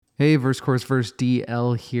Hey, Verse Course Verse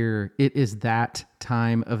DL here. It is that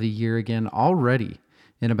time of the year again already.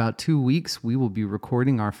 In about 2 weeks, we will be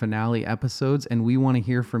recording our finale episodes, and we want to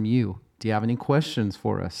hear from you. Do you have any questions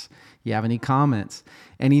for us? You have any comments?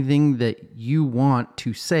 Anything that you want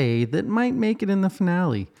to say that might make it in the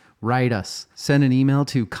finale? Write us. Send an email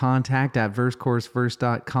to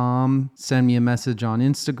contact@versecourseverse.com. Send me a message on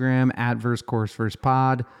Instagram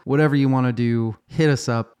 @versecourseversepod. Whatever you want to do, hit us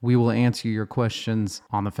up. We will answer your questions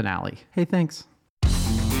on the finale. Hey, thanks.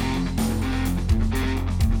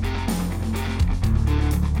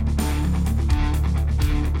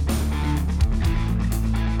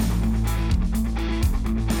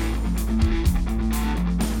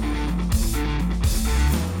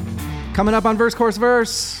 Coming up on Verse Course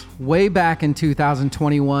Verse, way back in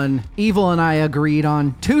 2021, Evil and I agreed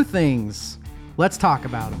on 2 things. Let's talk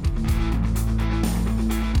about them.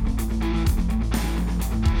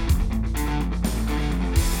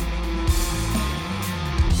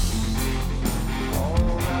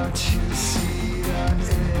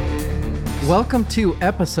 Welcome to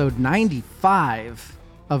episode 95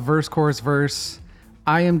 of Verse Course Verse.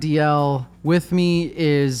 I am DL. With me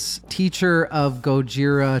is teacher of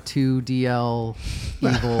Gojira to DL,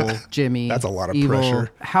 Evil, Jimmy. That's a lot of Evil. pressure.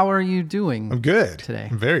 How are you doing? I'm good today.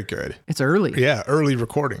 I'm very good. It's early. Yeah, early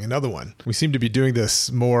recording. Another one. We seem to be doing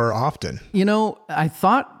this more often. You know, I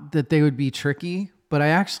thought that they would be tricky, but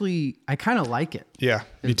I kind of like it. Yeah,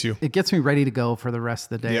 me too. It gets me ready to go for the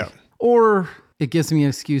rest of the day. Yeah. Or it gives me an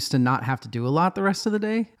excuse to not have to do a lot the rest of the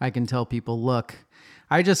day. I can tell people, look,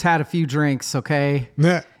 I just had a few drinks, okay?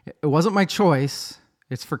 Nah. It wasn't my choice.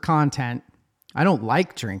 It's for content. I don't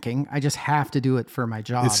like drinking. I just have to do it for my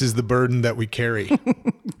job. This is the burden that we carry.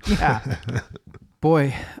 Yeah.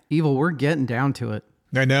 Boy, Evil, we're getting down to it.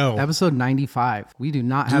 I know. Episode 95. We do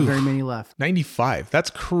not have very many left. 95. That's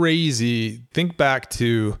crazy. Think back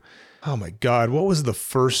to, oh my God, what was the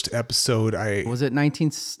first episode Was it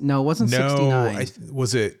 19? No, it wasn't 69.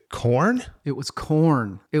 Was it Corn? It was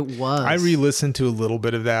Corn. It was. I re-listened to a little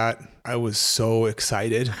bit of that. I was so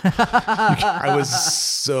excited. I was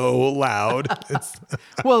so loud.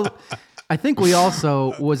 Well, I think we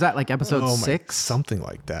also, was that like episode 6? Something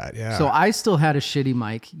like that, yeah. So I still had a shitty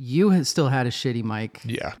mic. You still had a shitty mic.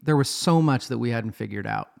 Yeah. There was so much that we hadn't figured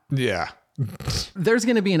out. Yeah. There's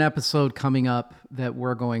going to be an episode coming up that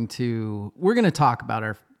we're going to talk about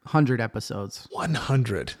our 100 episodes.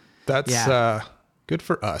 100. That's good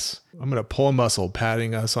for us. I'm going to pull a muscle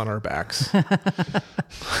patting us on our backs.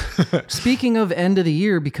 Speaking of end of the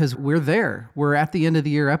year, because we're at the end of the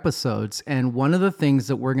year episodes. And one of the things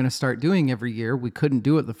that we're going to start doing every year, we couldn't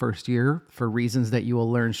do it the first year for reasons that you will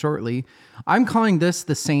learn shortly. I'm calling this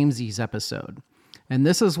the Samesies episode. And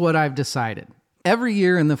this is what I've decided. Every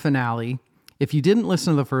year in the finale, if you didn't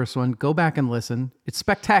listen to the first one, go back and listen. It's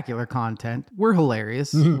spectacular content. We're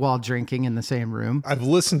hilarious while drinking in the same room. I've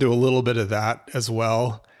listened to a little bit of that as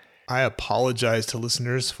well. I apologize to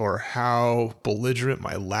listeners for how belligerent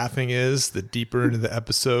my laughing is the deeper into the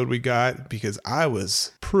episode we got, because I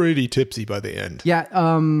was pretty tipsy by the end. Yeah,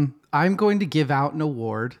 I'm going to give out an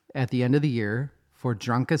award at the end of the year for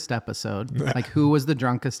drunkest episode, like who was the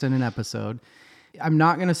drunkest in an episode. I'm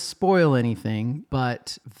not going to spoil anything,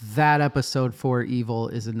 but that episode for Evil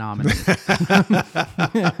is a nominee.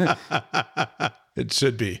 It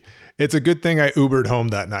should be. It's a good thing I Ubered home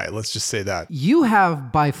that night. Let's just say that. You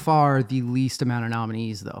have by far the least amount of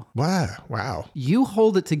nominees, though. Wow. You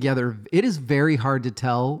hold it together. It is very hard to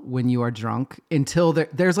tell when you are drunk until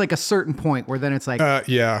there's like a certain point where then it's like...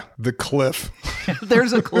 yeah, the cliff.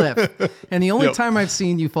 There's a cliff. And the only time I've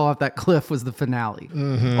seen you fall off that cliff was the finale.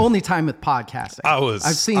 Mm-hmm. Only time with podcasting.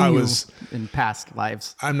 I've seen you in past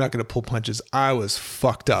lives. I'm not going to pull punches. I was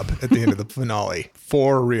fucked up at the end of the finale.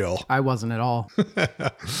 For real. I wasn't at all.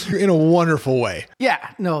 In a wonderful way.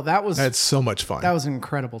 Yeah, no, that's so much fun. That was an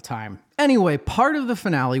incredible time. Anyway, part of the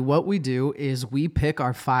finale, what we do is we pick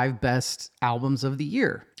our 5 best albums of the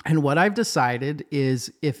year. And what I've decided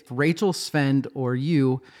is if Rachel, Svend, or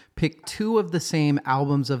you pick 2 of the same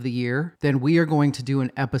albums of the year, then we are going to do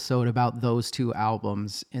an episode about those 2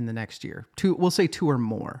 albums in the next year. We'll say 2 or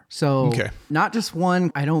more. So Not just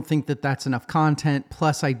one. I don't think that that's enough content.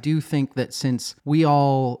 Plus, I do think that since we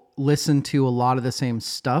all listen to a lot of the same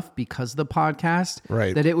stuff because of the podcast,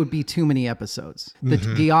 that it would be too many episodes.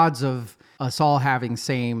 The odds of us all having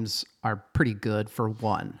sames are pretty good for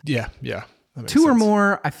one. Yeah. Two or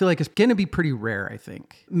more, I feel like it's going to be pretty rare, I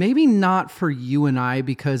think. Maybe not for you and I,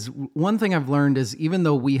 because one thing I've learned is even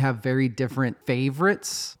though we have very different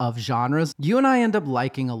favorites of genres, you and I end up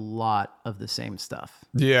liking a lot of the same stuff.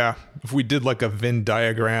 Yeah. If we did like a Venn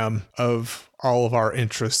diagram of all of our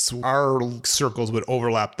interests, our circles would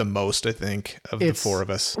overlap the most, I think, of the four of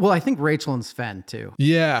us. Well, I think Rachel and Sven, too.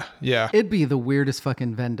 Yeah. It'd be the weirdest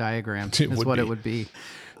fucking Venn diagram is what it would be.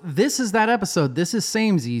 This is that episode. This is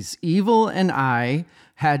Samesies. Evil and I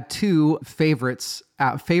had two favorites.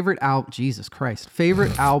 Favorite albums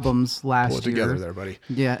last Pull it year. together there, buddy.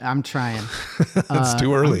 Yeah, I'm trying. It's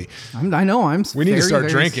too early. I know. We need to start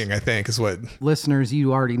drinking, I think, is what. Listeners,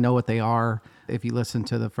 you already know what they are if you listen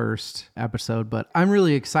to the first episode, but I'm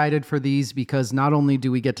really excited for these because not only do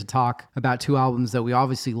we get to talk about two albums that we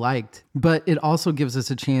obviously liked, but it also gives us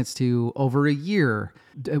a chance to, over a year,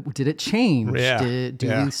 did it change? Yeah.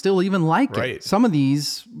 Do we still even like it? Some of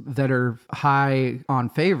these that are high on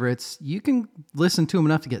favorites, you can listen to them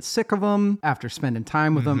enough to get sick of them after spending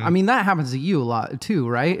time with them. I mean, that happens to you a lot too,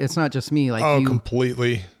 right? It's not just me. Like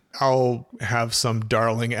completely. I'll have some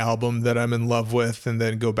darling album that I'm in love with and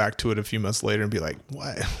then go back to it a few months later and be like,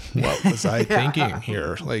 what was I thinking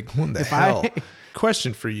here? Like, what the hell?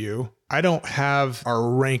 Question for you. I don't have our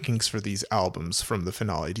rankings for these albums from the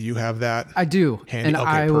finale. Do you have that? I do. Handy?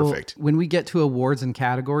 Okay, perfect. When we get to awards and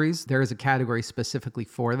categories, there is a category specifically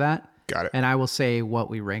for that. Got it. And I will say what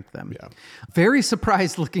we rank them. Yeah. Very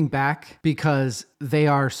surprised looking back because they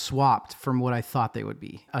are swapped from what I thought they would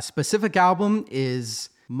be. A specific album is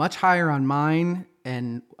much higher on mine,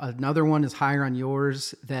 and another one is higher on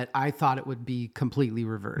yours that I thought it would be completely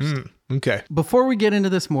reversed. Okay. Before we get into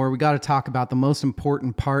this more, we got to talk about the most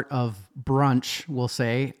important part of brunch, we'll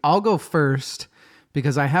say. I'll go first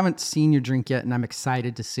because I haven't seen your drink yet, and I'm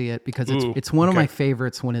excited to see it because it's one of my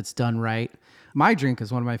favorites when it's done right. My drink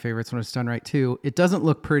is one of my favorites when it's done right, too. It doesn't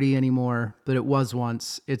look pretty anymore, but it was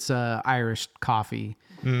once. It's a Irish coffee.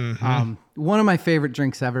 One of my favorite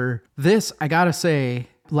drinks ever. This, I got to say,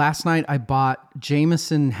 last night I bought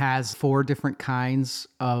Jameson has 4 different kinds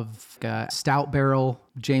of stout barrel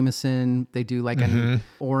Jameson. They do like an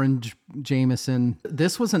orange Jameson.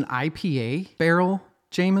 This was an IPA barrel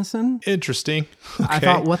Jameson. Interesting. Okay. I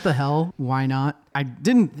thought, what the hell? Why not? I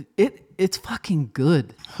didn't. It's fucking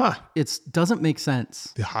good. Huh. It doesn't make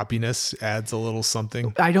sense. The hoppiness adds a little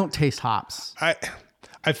something. I don't taste hops.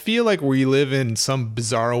 I feel like we live in some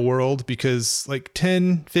bizarre world because like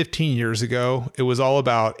 10, 15 years ago, it was all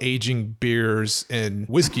about aging beers in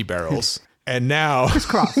whiskey barrels. And now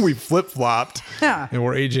we flip-flopped and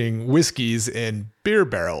we're aging whiskeys in beer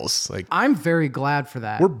barrels. Like, I'm very glad for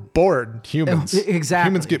that. We're bored humans. Exactly.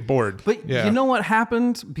 Humans get bored. But you know what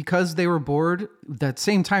happened? Because they were bored, that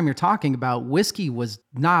same time you're talking about, whiskey was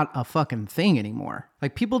not a fucking thing anymore.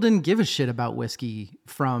 Like, people didn't give a shit about whiskey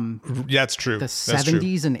from that's true. The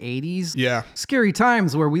 70s and 80s. Yeah. Scary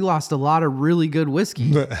times where we lost a lot of really good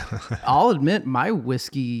whiskey. I'll admit my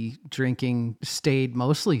whiskey drinking stayed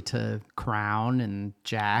mostly to Crown and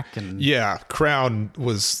Jack. And yeah, Crown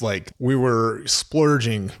was like, we were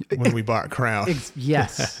splurging when we bought Crown.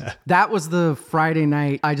 Yes. That was the Friday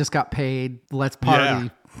night, I just got paid, let's party.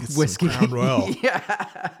 Whiskey. Crown Royal.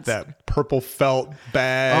 That purple felt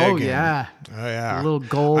bag. Oh, yeah. A little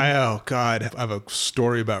gold. Oh, God. I have a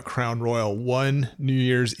story about Crown Royal. One New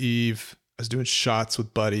Year's Eve, I was doing shots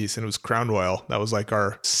with buddies and it was Crown Royal. That was like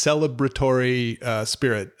our celebratory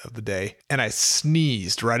spirit of the day. And I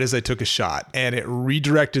sneezed right as I took a shot and it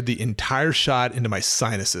redirected the entire shot into my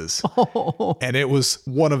sinuses. And it was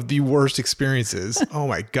one of the worst experiences. Oh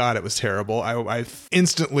my God, it was terrible. I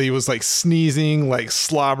instantly was like sneezing, like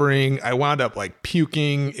slobbering. I wound up like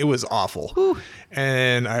puking. It was awful. Whew.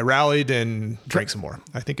 And I rallied and drank some more.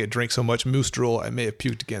 I think I drank so much Moose Drool, I may have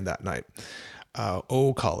puked again that night.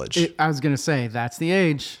 College. I was going to say, that's the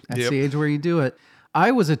age. That's the age where you do it.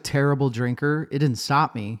 I was a terrible drinker. It didn't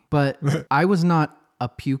stop me, but I was not a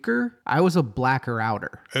puker. I was a blacker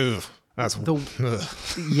outer. Ugh. That's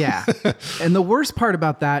yeah. And the worst part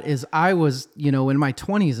about that is I was, in my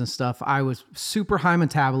 20s and stuff, I was super high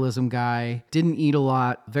metabolism guy, didn't eat a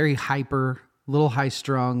lot, very hyper, little high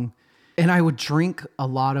strung. And I would drink a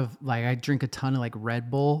lot of, I drink a ton of like Red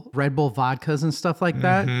Bull vodkas and stuff like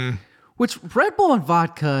that. Which Red Bull and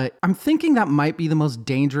vodka, I'm thinking that might be the most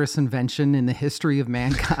dangerous invention in the history of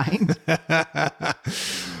mankind.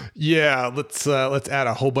 Yeah, let's add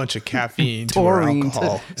a whole bunch of caffeine to our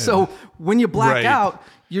alcohol. So when you black out,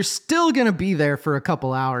 you're still going to be there for a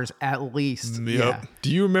couple hours at least. Yep. Yeah. Do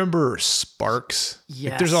you remember Sparks?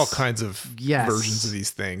 Yes. Like, there's all kinds of versions of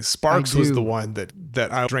these things. Sparks was the one that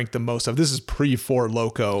I drank the most of. This is pre-Four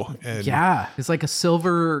Loko. And yeah. It's like a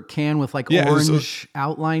silver can with like orange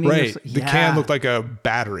outlining. Right. The can looked like a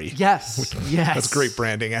battery. Yes. Yes. That's great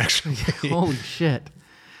branding, actually. Holy shit.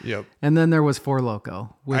 Yep. And then there was Four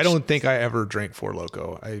Loko. I don't think I ever drank Four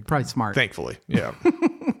Loko. Probably smart. Thankfully. Yeah.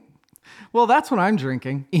 Well, that's what I'm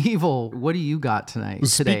drinking. Evil, what do you got today?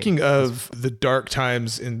 Speaking of the dark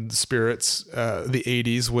times in spirits, the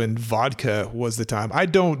 80s when vodka was the time. I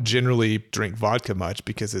don't generally drink vodka much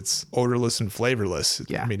because it's odorless and flavorless.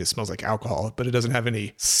 Yeah. I mean, it smells like alcohol, but it doesn't have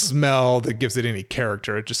any smell that gives it any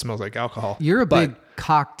character. It just smells like alcohol. You're a big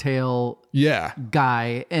cocktail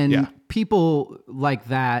guy, and people like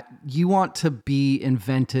that, you want to be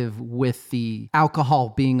inventive with the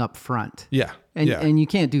alcohol being up front. Yeah. And you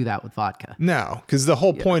can't do that with vodka. No, because the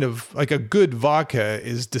whole point of like a good vodka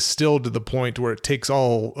is distilled to the point where it takes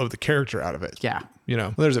all of the character out of it. Yeah. You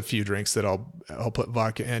know, there's a few drinks that I'll put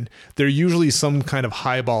vodka in. They're usually some kind of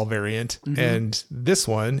highball variant. And this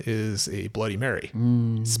one is a Bloody Mary,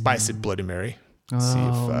 spiced Bloody Mary.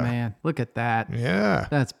 Oh, man. Look at that. Yeah.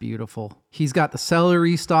 That's beautiful. He's got the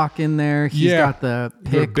celery stalk in there. He's got the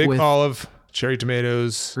pick big with olive, cherry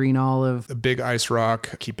tomatoes, green olive, a big ice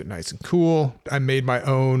rock. Keep it nice and cool. I made my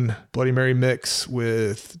own Bloody Mary mix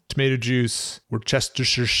with tomato juice,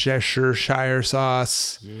 Worcestershire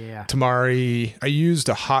sauce, tamari. I used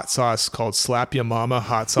a hot sauce called Slap Ya Mama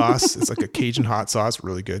hot sauce. It's like a Cajun hot sauce.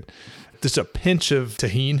 Really good. Just a pinch of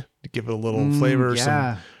tahini to give it a little flavor,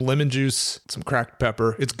 some lemon juice, some cracked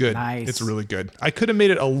pepper. It's good. Nice. It's really good. I could have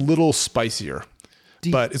made it a little spicier,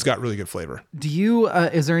 but it's got really good flavor. Do you,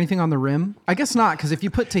 is there anything on the rim? I guess not, because if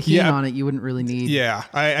you put tahini on it, you wouldn't really need. Yeah,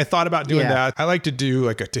 I thought about doing that. I like to do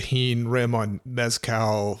like a tahini rim on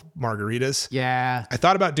mezcal margaritas. Yeah. I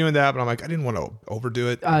thought about doing that, but I'm like, I didn't want to overdo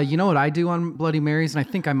it. You know what I do on Bloody Marys? And I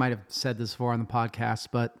think I might have said this before on the podcast,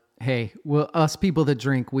 but hey, well, us people that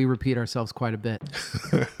drink, we repeat ourselves quite a bit.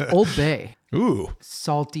 Old Bay. Ooh.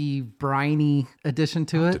 Salty, briny addition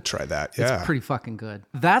to it. To try that. Yeah. It's pretty fucking good.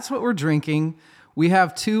 That's what we're drinking. We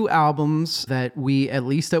have two albums that we, at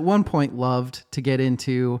least at one point, loved to get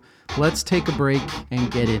into. Let's take a break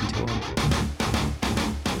and get into them.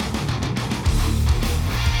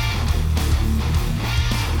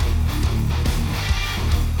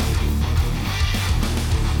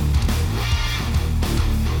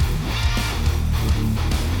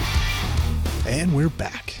 And we're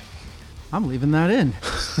back. I'm leaving that in.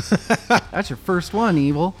 That's your first one,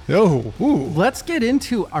 Evil. Oh, ooh. Let's get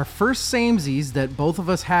into our first Samesies that both of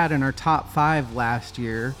us had in our top 5 last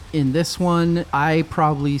year. In this one, I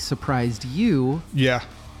probably surprised you. Yeah.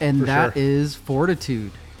 And that is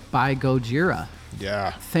Fortitude by Gojira.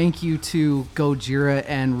 Yeah. Thank you to Gojira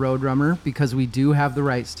and Roadrunner, because we do have the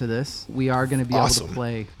rights to this. We are going to be able to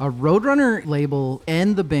play a Roadrunner label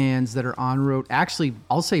and the bands that are on Road. Actually,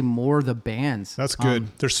 I'll say more the bands. That's good.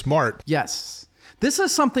 They're smart. Yes. This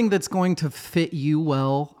is something that's going to fit you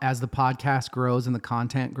well as the podcast grows and the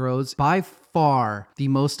content grows. By far, the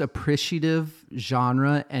most appreciative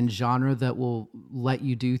genre and genre that will let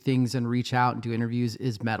you do things and reach out and do interviews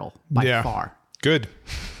is metal. By far. Good.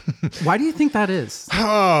 Why do you think that is?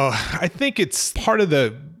 Oh, I think it's part of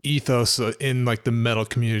the ethos in like the metal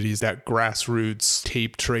communities, that grassroots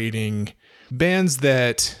tape trading, bands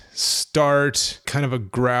that start kind of a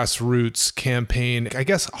grassroots campaign. I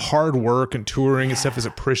guess hard work and touring and stuff is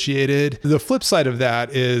appreciated. The flip side of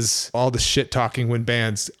that is all the shit talking when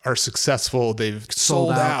bands are successful. They've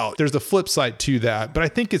sold out. There's the flip side to that. But I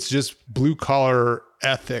think it's just blue collar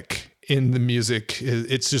ethic in the music.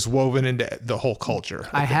 It's just woven into the whole culture.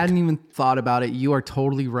 I hadn't even thought about it. You are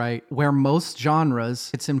totally right. Where most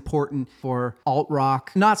genres, it's important for alt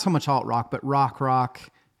rock, not so much alt rock, but rock,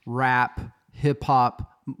 rap, hip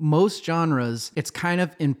hop. Most genres, it's kind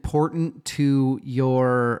of important to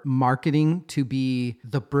your marketing to be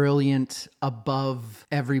the brilliant, above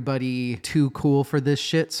everybody, too cool for this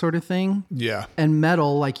shit sort of thing. Yeah. And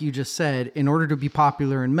metal, like you just said, in order to be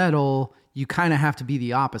popular in metal, you kind of have to be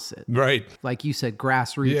the opposite. Right. Like you said,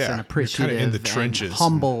 grassroots and appreciative. You're kind of in the trenches.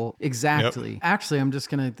 Humble. Exactly. Yep. Actually, I'm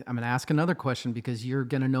going to ask another question, because you're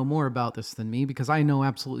going to know more about this than me, because I know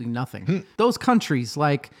absolutely nothing. Those countries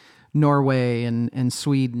like Norway and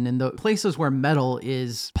Sweden and the places where metal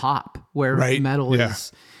is pop, where metal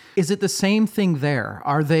is it the same thing there?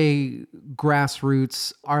 Are they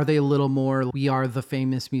grassroots? Are they a little more, we are the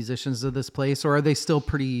famous musicians of this place? Or are they still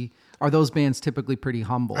are those bands typically pretty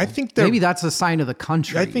humble? I think maybe that's a sign of the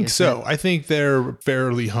country. I think so. I think they're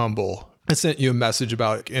fairly humble. I sent you a message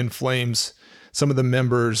about In Flames. some of the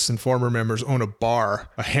members and former members own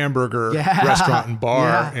a hamburger restaurant and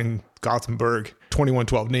bar in Gothenburg,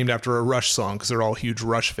 2112, named after a Rush song because they're all huge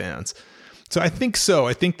Rush fans. So I think so.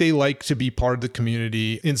 I think they like to be part of the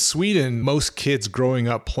community. In Sweden, most kids growing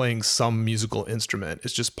up playing some musical instrument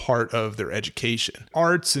is just part of their education.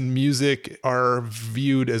 Arts and music are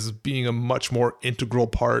viewed as being a much more integral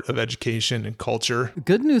part of education and culture.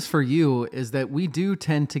 Good news for you is that we do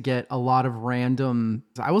tend to get a lot of random,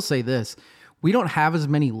 I will say this, we don't have as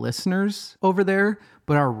many listeners over there,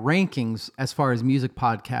 but our rankings as far as music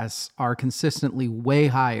podcasts are consistently way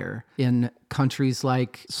higher in countries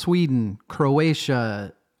like Sweden,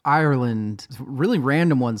 Croatia, Ireland, really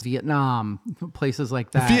random ones, Vietnam, places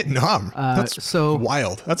like that. Vietnam. That's so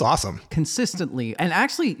wild. That's awesome. Consistently. And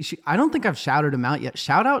actually, I don't think I've shouted them out yet.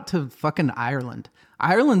 Shout out to fucking Ireland.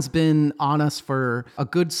 Ireland's been on us for a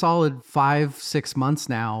good solid 5-6 months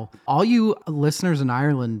now. All you listeners in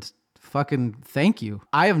Ireland, fucking thank you.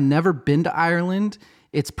 I have never been to Ireland.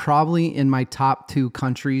 It's probably in my top 2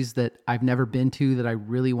 countries that I've never been to that I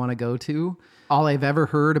really want to go to. All I've ever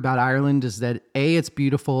heard about Ireland is that A, it's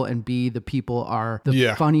beautiful, and B, the people are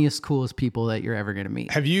the funniest, coolest people that you're ever going to meet.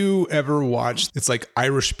 Have you ever watched, it's like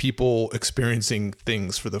Irish people experiencing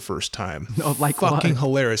things for the first time? Oh, like fucking what?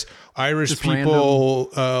 Hilarious. Irish just people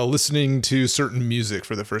listening to certain music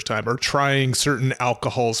for the first time, or trying certain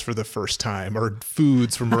alcohols for the first time, or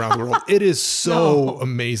foods from around the world. It is so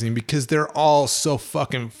amazing because they're all so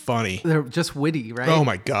fucking funny. They're just witty, right? Oh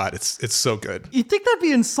my God. It's so good. You'd think that'd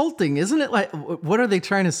be insulting, isn't it? Like, what are they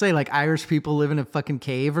trying to say? Like Irish people live in a fucking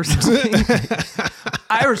cave or something?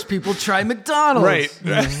 Irish people try McDonald's.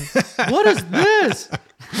 Right. What is this?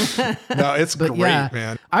 No, it's great,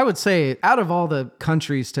 man. I would say out of all the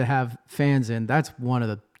countries to have fans in, that's one of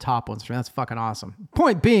the top ones for me. That's fucking awesome.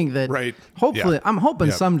 Point being that hopefully, I'm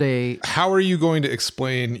hoping someday. How are you going to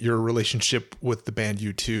explain your relationship with the band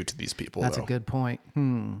U2 to these people? That's a good point.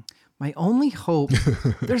 My only hope,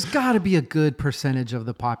 there's got to be a good percentage of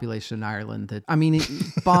the population in Ireland that, I mean,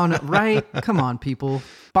 Bono, right? Come on, people.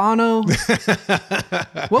 Bono.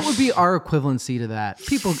 What would be our equivalency to that?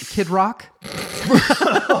 People, Kid Rock?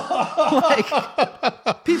 Like,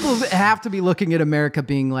 people have to be looking at America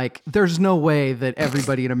being like, there's no way that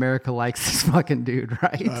everybody in America likes this fucking dude,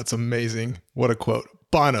 right? That's amazing. What a quote.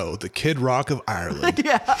 Bono, the Kid Rock of Ireland.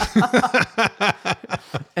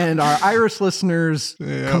 And our Irish listeners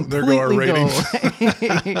completely go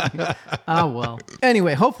away. Oh, well.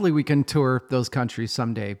 Anyway, hopefully we can tour those countries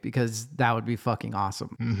someday because that would be fucking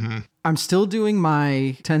awesome. Mm-hmm. I'm still doing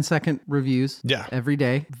my 10-second reviews every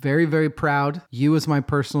day. Very, very proud. You as my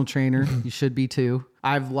personal trainer. You should be too.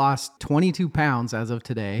 I've lost 22 pounds as of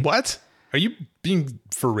today. What? Are you being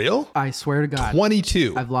for real? I swear to God.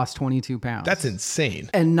 22. I've lost 22 pounds. That's insane.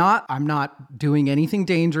 And I'm not doing anything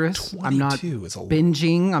dangerous. I'm not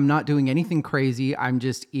binging. I'm not doing anything crazy. I'm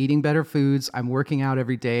just eating better foods. I'm working out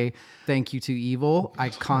every day. Thank you to Evil.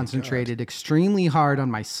 I concentrated extremely hard on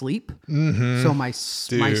my sleep. Mm-hmm. So my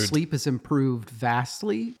sleep has improved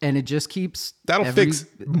vastly. And it just keeps... That'll fix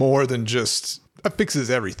more than just... That fixes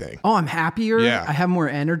everything. Oh, I'm happier. Yeah. I have more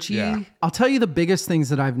energy. Yeah. I'll tell you the biggest things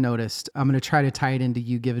that I've noticed. I'm going to try to tie it into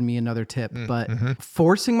you giving me another tip, but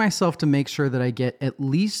forcing myself to make sure that I get at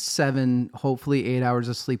least 7, hopefully 8 hours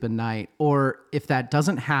of sleep a night. Or if that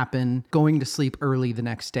doesn't happen, going to sleep early the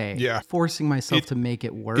next day. Yeah. Forcing myself to make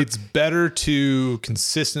it work. It's better to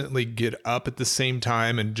consistently get up at the same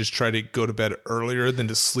time and just try to go to bed earlier than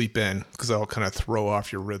to sleep in, because that'll kind of throw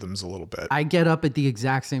off your rhythms a little bit. I get up at the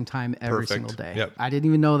exact same time every single day. Yep. I didn't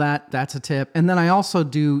even know that. That's a tip. And then I also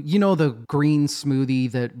do, the green smoothie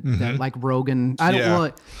that like Rogan. I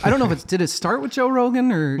don't know if did it start with Joe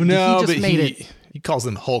Rogan or did he just made it? He calls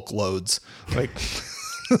them Hulk loads. Like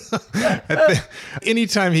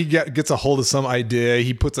anytime he gets a hold of some idea,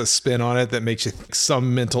 he puts a spin on it that makes you think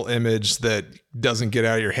some mental image that doesn't get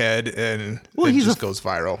out of your head, and it just goes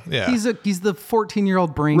viral. Yeah, he's the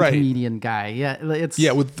 14-year-old brain comedian guy.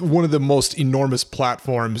 Yeah, with one of the most enormous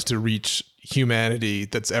platforms to reach humanity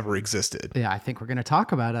that's ever existed. Yeah, I think we're going to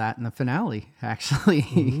talk about that in the finale, actually.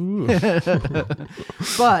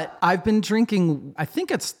 But I've been drinking, I think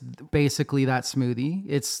it's basically that smoothie.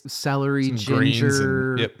 It's celery, some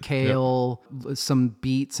ginger, kale, some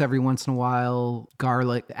beets every once in a while,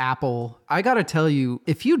 garlic, apple. I got to tell you,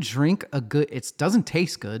 if you drink it doesn't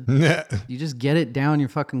taste good. You just get it down your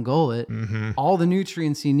fucking gullet. Mm-hmm. All the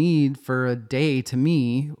nutrients you need for a day, to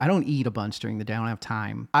me. I don't eat a bunch during the day. I don't have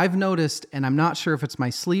time. I've noticed, and I'm not sure if it's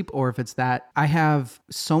my sleep or if it's that I have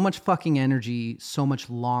so much fucking energy so much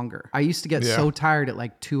longer. I used to get so tired at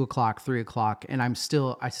like 2 o'clock, 3 o'clock, and I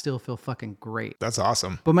still feel fucking great. That's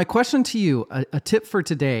awesome. But my question to you, a tip for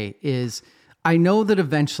today is, I know that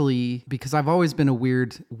eventually, because I've always been a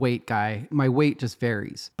weird weight guy, my weight just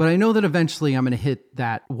varies. But I know that eventually I'm going to hit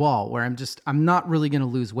that wall where I'm not really going to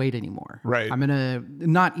lose weight anymore. Right. I'm going to,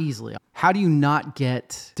 not easily. How do you not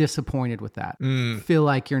get disappointed with that? Feel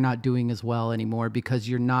like you're not doing as well anymore because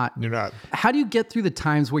you're not. How do you get through the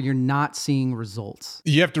times where you're not seeing results?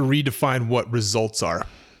 You have to redefine what results are.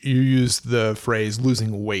 You use the phrase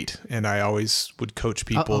losing weight, and I always would coach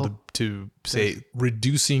people to say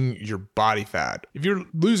reducing your body fat. If you're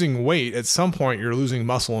losing weight, at some point you're losing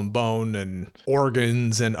muscle and bone and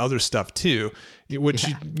organs and other stuff too, which,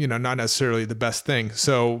 not necessarily the best thing.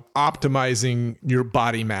 So optimizing your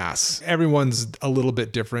body mass. Everyone's a little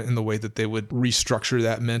bit different in the way that they would restructure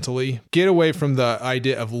that mentally. Get away from the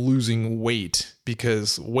idea of losing weight,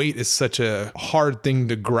 because weight is such a hard thing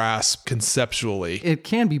to grasp conceptually. It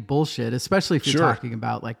can be bullshit, especially if you're talking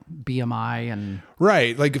about like BMI and...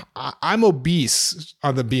 Right. Like I'm obese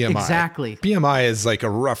on the BMI. Exactly. BMI is like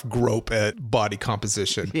a rough grope at body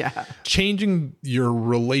composition. Yeah. Changing your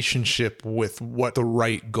relationship with what the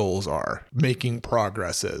right goals are, making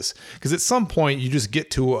progresses. Because at some point you just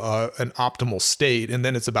get to an optimal state, and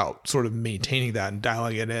then it's about sort of maintaining that and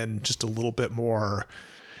dialing it in just a little bit more.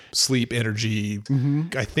 Sleep, energy.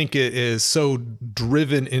 I think it is so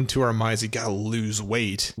driven into our minds. You got to lose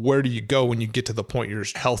weight. Where do you go when you get to the point you're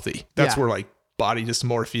healthy? That's where like body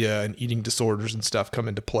dysmorphia and eating disorders and stuff come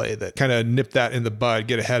into play that kind of nip that in the bud,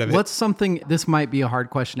 get ahead of it. What's something, this might be a hard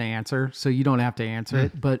question to answer, so you don't have to answer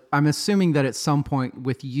it, but I'm assuming that at some point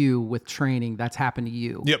with training, that's happened to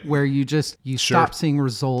you. Yep. Where you stopped seeing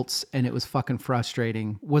results and it was fucking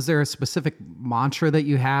frustrating. Was there a specific mantra that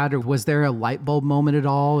you had, or was there a light bulb moment at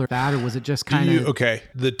all, or was it just kind of... Okay.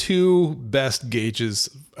 The two best gauges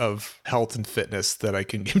of health and fitness that I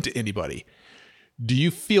can give to anybody. Do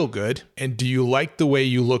you feel good? And do you like the way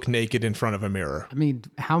you look naked in front of a mirror? I mean,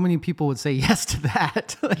 how many people would say yes to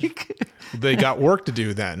that? They got work to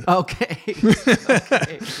do then. Okay.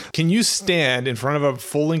 Can you stand in front of a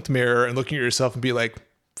full-length mirror and looking at yourself and be like,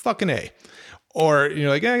 fucking A? Or you're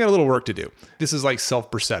like, I got a little work to do. This is like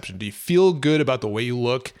self-perception. Do you feel good about the way you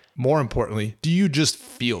look? More importantly, do you just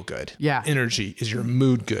feel good? Yeah. Energy. Is your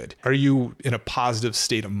mood good? Are you in a positive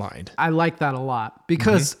state of mind? I like that a lot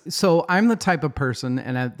because so I'm the type of person,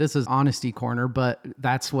 and this is honesty corner, but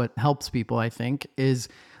that's what helps people, I think, is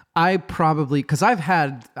I probably, because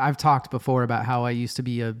I've talked before about how I used to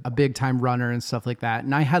be a big time runner and stuff like that.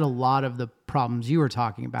 And I had a lot of the problems you were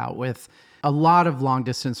talking about with a lot of long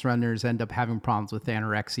distance runners end up having problems with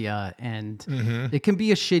anorexia, and it can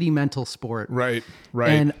be a shitty mental sport. Right.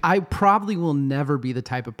 And I probably will never be the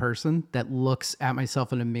type of person that looks at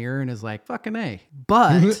myself in a mirror and is like, fucking A.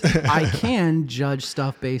 But I can judge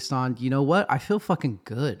stuff based on, you know what? I feel fucking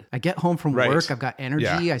good. I get home from work. I've got energy.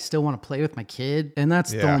 Yeah. I still want to play with my kid. And that's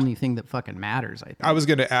the only thing that fucking matters, I think. I was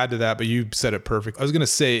going to add to that, but you said it perfect. I was going to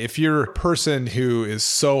say, if you're a person who is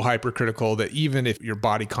so hypercritical that even if your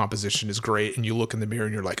body composition is great and you look in the mirror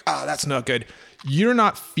and you're like, that's not good, you're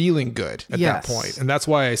not feeling good at that point. And that's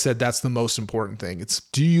why I said that's the most important thing. It's,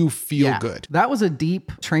 do you feel good? That was a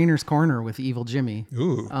deep trainer's corner with Evil Jimmy.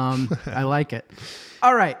 Ooh. I like it.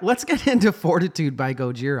 All right, let's get into Fortitude by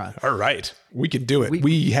Gojira. All right, we can do it.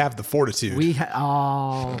 We have the fortitude.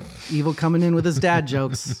 Evil coming in with his dad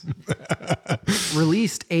jokes.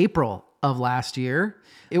 Released April of last year.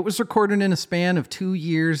 It was recorded in a span of 2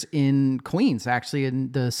 years in Queens, actually,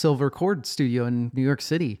 in the Silver Chord studio in New York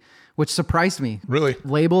City, which surprised me. Really?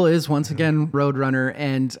 Label is, once again, Roadrunner,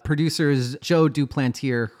 and producer is Joe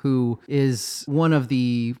Duplantier, who is one of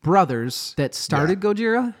the brothers that started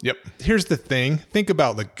Gojira. Yep. Here's the thing. Think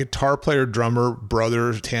about the guitar player, drummer,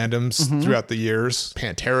 brother tandems throughout the years.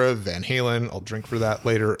 Pantera, Van Halen, I'll drink for that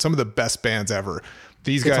later. Some of the best bands ever.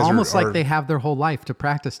 These guys almost like they have their whole life to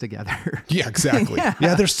practice together. Yeah, exactly.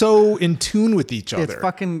 Yeah, they're so in tune with each other. It's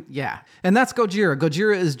fucking, And that's Gojira.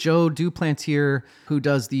 Gojira is Joe Duplantier, who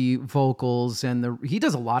does the vocals, and he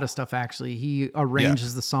does a lot of stuff, actually. He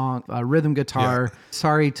arranges the song, rhythm guitar. Yeah.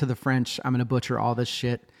 Sorry to the French, I'm going to butcher all this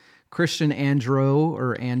shit. Christian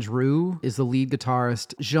Andrew is the lead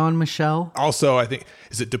guitarist. Jean-Michel. Also, I think,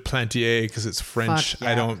 is it Duplantier because it's French? Yeah.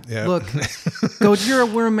 I don't. Yeah. Look, Gojira,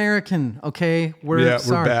 we're American, okay? We're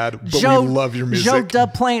bad, but we love your music. Joe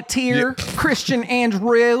Duplantier, Christian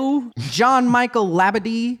Andrew, John Michael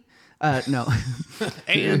Labadie. No.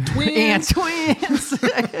 And twins.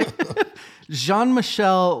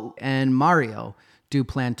 Jean-Michel and Mario. du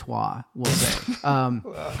plantois, we'll say.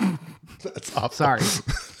 That's awful.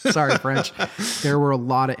 Sorry, French. There were a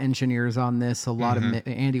lot of engineers on this. A lot of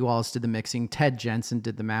Andy Wallace did the mixing. Ted Jensen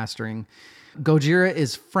did the mastering. Gojira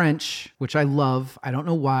is French, which I love. I don't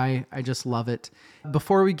know why. I just love it.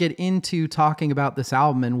 Before we get into talking about this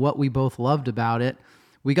album and what we both loved about it,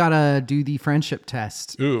 we got to do the friendship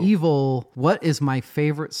test. Ooh. Evil, what is my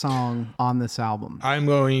favorite song on this album? I'm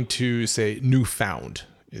going to say Newfound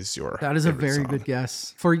is your That is a very song. good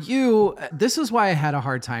guess. For you, this is why I had a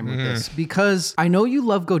hard time with this, because I know you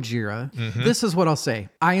love Gojira. This is what I'll say.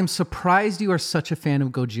 I am surprised you are such a fan of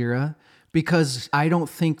Gojira, because I don't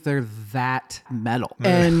think they're that metal.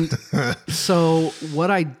 And so what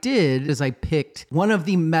I did is I picked one of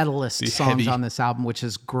the metalist songs on this album, which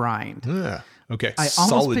is Grind. Yeah. Okay. I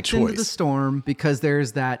Solid almost picked choice. Into the Storm because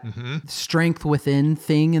there's that strength within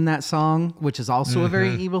thing in that song, which is also a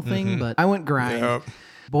very evil thing, but I went Grind. Yep.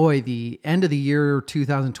 Boy, the end of the year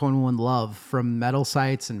 2021 love from metal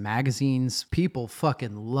sites and magazines, people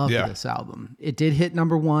fucking loved this album. It did hit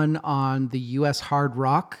number 1 on the US hard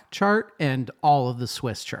rock chart and all of the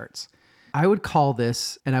Swiss charts. I would call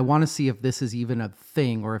this, and I want to see if this is even a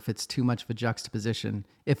thing or if it's too much of a juxtaposition.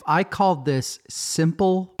 If I called this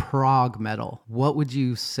simple prog metal, what would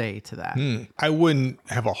you say to that? I wouldn't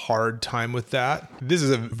have a hard time with that. This is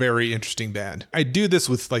a very interesting band. I do this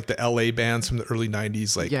with like the LA bands from the early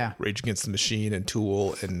 90s, like Rage Against the Machine and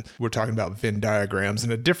Tool. And we're talking about Venn diagrams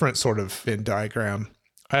and a different sort of Venn diagram.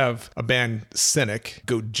 I have a band, Cynic,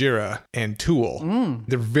 Gojira, and Tool.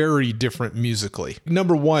 They're very different musically.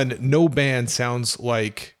 Number one, no band sounds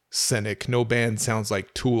like Cynic. No band sounds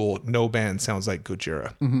like Tool. No band sounds like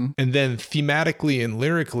Gojira. And then thematically and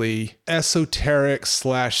lyrically, esoteric /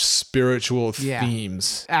 spiritual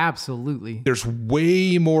themes. Absolutely. There's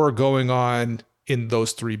way more going on in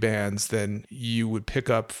those 3 bands than you would pick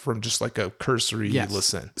up from just like a cursory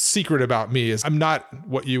listen. Secret about me is I'm not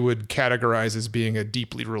what you would categorize as being a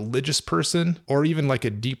deeply religious person or even like a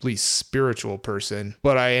deeply spiritual person,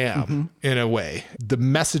 but I am in a way. The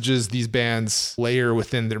messages these bands layer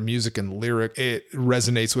within their music and lyric, it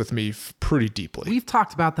resonates with me pretty deeply. We've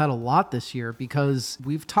talked about that a lot this year because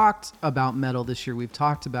we've talked about metal this year. We've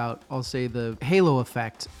talked about, I'll say, the Halo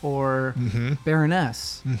Effect or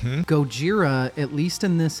Baroness. Gojira, at least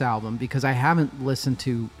in this album, because I haven't listened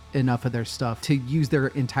to enough of their stuff to use their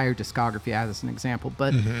entire discography as an example,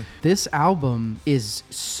 but this album is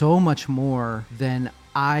so much more than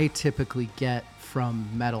I typically get from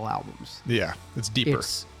metal albums. Yeah, it's deeper.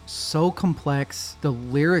 It's so complex. The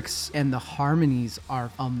lyrics and the harmonies are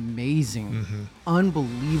amazing.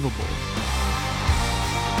 Unbelievable.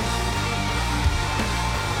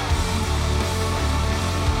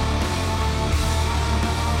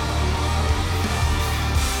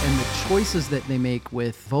 And the choices that they make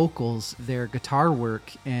with vocals, their guitar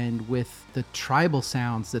work, and with the tribal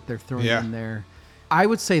sounds that they're throwing in there. I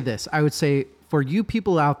would say this. I would say for you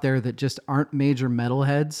people out there that just aren't major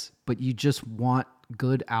metalheads, but you just want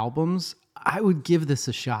good albums, I would give this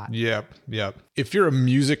a shot. Yep. If you're a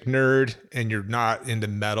music nerd and you're not into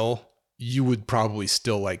metal, you would probably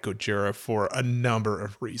still like Gojira for a number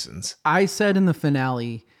of reasons. I said in the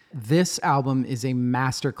finale, this album is a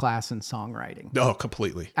masterclass in songwriting. Oh,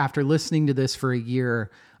 completely. After listening to this for a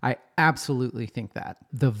year, I absolutely think that.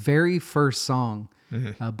 The very first song,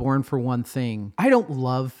 Born for One Thing, I don't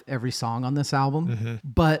love every song on this album,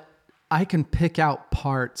 but I can pick out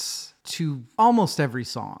parts to almost every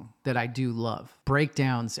song that I do love.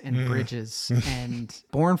 Breakdowns and bridges and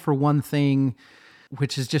Born for One Thing,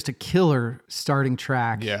 which is just a killer starting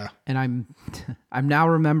track. Yeah. And I'm now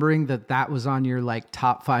remembering that was on your like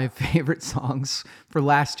top 5 favorite songs for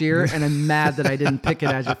last year. And I'm mad that I didn't pick it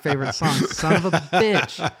as your favorite song. Son of a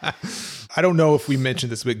bitch. I don't know if we mentioned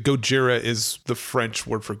this, but Gojira is the French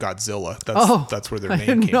word for Godzilla. That's where their name I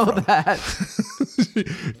didn't came know from. that.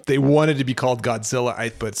 They wanted to be called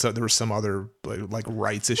Godzilla, but so there were some other like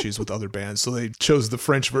rights issues with other bands, so they chose the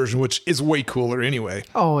French version, which is way cooler anyway.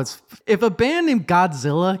 Oh, if a band named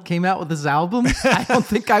Godzilla came out with this album, I don't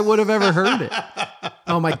think I would have ever heard it.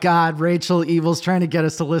 Oh my God, Rachel Evil's trying to get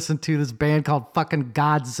us to listen to this band called fucking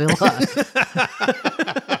Godzilla.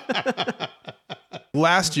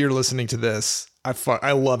 Last year, listening to this,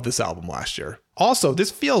 I loved this album last year. Also, this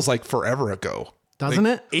feels like forever ago. Doesn't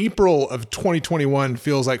it? April of 2021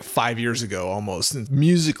 feels like 5 years ago almost. And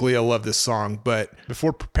musically, I love this song. But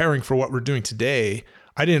before preparing for what we're doing today,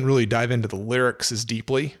 I didn't really dive into the lyrics as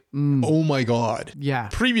deeply. Oh my God. Yeah.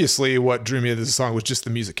 Previously, what drew me to this song was just the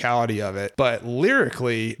musicality of it. But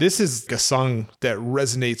lyrically, this is a song that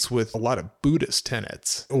resonates with a lot of Buddhist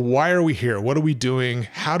tenets. Why are we here? What are we doing?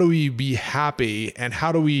 How do we be happy? And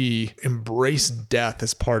how do we embrace death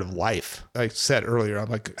as part of life? Like I said earlier, I'm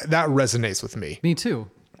like, that resonates with me. Me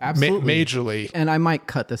too. Absolutely. Majorly. And I might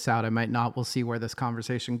cut this out. I might not. We'll see where this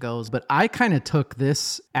conversation goes. But I kind of took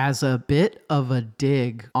this as a bit of a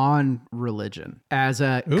dig on religion, as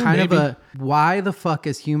a of a, why the fuck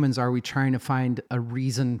as humans are we trying to find a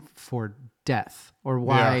reason for death, or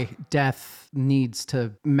why death needs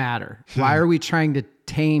to matter? Why are we trying to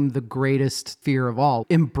tame the greatest fear of all?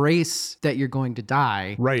 Embrace that you're going to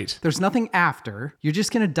die. Right. There's nothing after. You're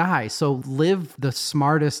just going to die. So live the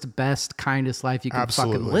smartest, best, kindest life you can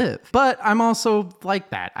fucking live. But I'm also like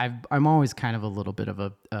that. I'm always kind of a little bit of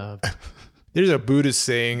a There's a Buddhist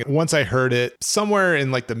saying, once I heard it, somewhere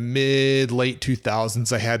in like the late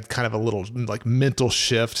 2000s, I had kind of a little like mental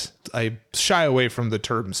shift. I shy away from the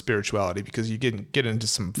term spirituality because you get into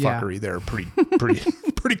some fuckery there pretty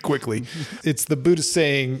quickly. It's the Buddhist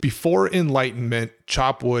saying, before enlightenment,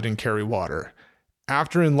 chop wood and carry water.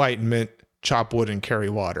 After enlightenment, chop wood and carry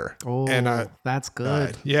water. Oh, and that's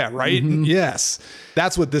good. Yeah, right? Mm-hmm. Yes.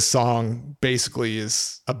 That's what this song basically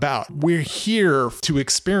is about. We're here to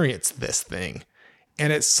experience this thing.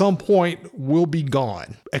 And at some point, we'll be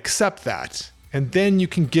gone. Accept that. And then you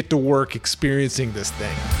can get to work experiencing this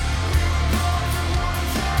thing.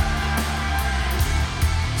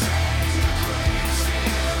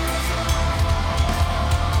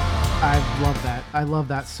 I love that. I love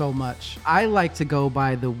that so much. I like to go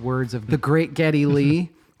by the words of the great Geddy Lee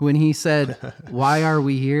when he said, "Why are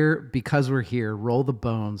we here? Because we're here. Roll the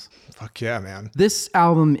bones." Fuck yeah, man. This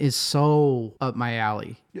album is so up my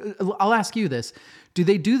alley. I'll ask you this. Do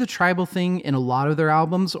they do the tribal thing in a lot of their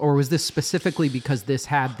albums, or was this specifically because this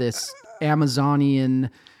had this Amazonian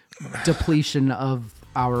depletion of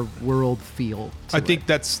our world feel? I think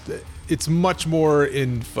it's much more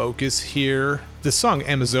in focus here. The song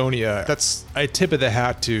Amazonia, that's a tip of the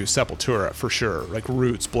hat to Sepultura for sure. Like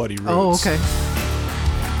Roots, Bloody Roots. Oh, okay.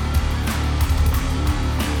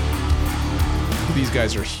 These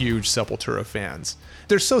guys are huge Sepultura fans.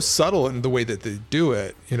 They're so subtle in the way that they do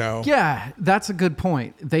it, you know? Yeah, that's a good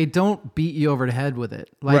point. They don't beat you over the head with it.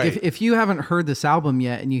 Like Right. if you haven't heard this album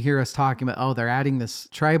yet and you hear us talking about, oh, they're adding this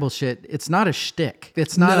tribal shit, it's not a shtick.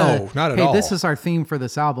 It's not not at hey, all. This is our theme for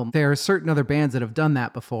this album. There are certain other bands that have done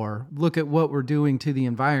that before. Look at what we're doing to the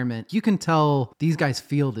environment. You can tell these guys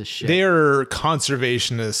feel this shit. They are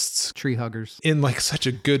conservationists Tree huggers. in like such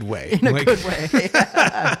a good way. In a good way.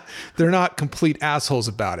 They're not complete assholes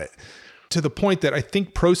about it. To the point that I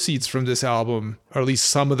think proceeds from this album, or at least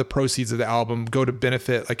some of the proceeds of the album, go to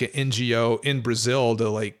benefit like an NGO in Brazil to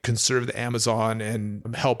like conserve the Amazon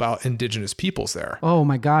and help out indigenous peoples there. Oh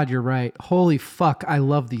my God, you're right. Holy fuck, I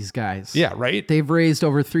love these guys. Yeah, right? They've raised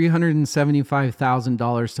over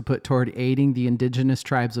 $375,000 to put toward aiding the indigenous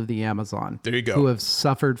tribes of the Amazon. There you go. Who have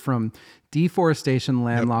suffered from deforestation,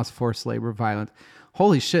 land loss, forced labor, violence.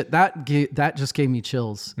 Holy shit, that just gave me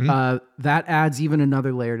chills. That adds even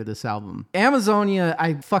another layer to this album. Amazonia,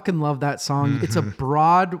 I fucking love that song. It's a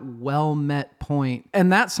broad, well-met point. And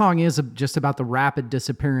that song is just about the rapid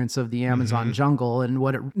disappearance of the Amazon jungle and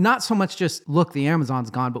what it, not so much just, look, the Amazon's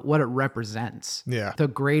gone, but what it represents. Yeah. The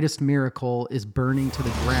greatest miracle is burning to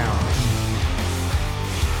the ground.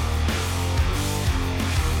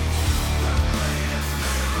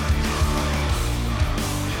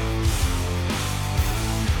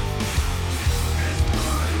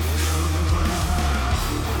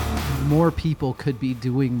 More people could be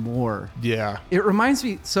doing more. Yeah. It reminds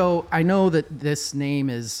me, so I know that this name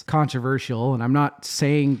is controversial, and I'm not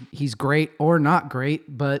saying he's great or not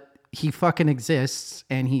great, but he fucking exists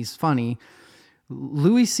and he's funny.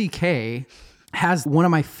 Louis C.K. has one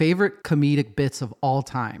of my favorite comedic bits of all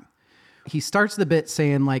time. He starts the bit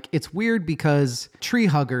saying, like, it's weird because tree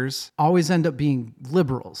huggers always end up being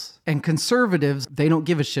liberals, and conservatives, they don't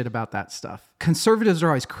give a shit about that stuff. Conservatives are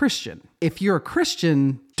always Christian. If you're a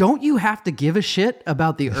Christian, don't you have to give a shit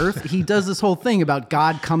about the earth? He does this whole thing about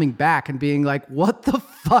God coming back and being like, what the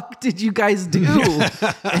fuck did you guys do?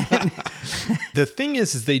 The thing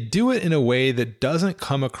is they do it in a way that doesn't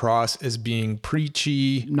come across as being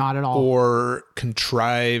preachy. Not at all. Or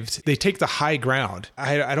contrived. They take the high ground.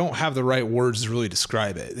 I don't have the right words to really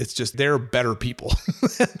describe it. It's just they're better people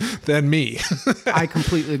than me. I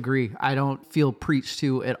completely agree. I don't feel preached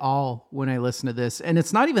to at all when I listen to this. And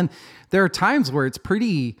it's not even, there are times where it's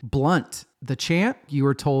pretty blunt The chant, you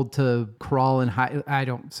were told to crawl and hide. I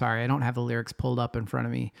don't have the lyrics pulled up in front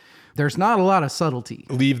of me. There's not a lot of subtlety.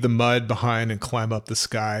 Leave the mud behind and climb up the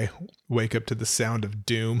sky. Wake up to the sound of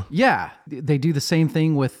doom. Yeah. They do the same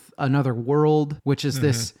thing with Another World, which is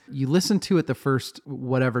this, you listen to it the first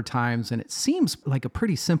whatever times, and it seems like a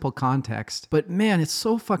pretty simple context, but man, it's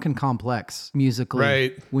so fucking complex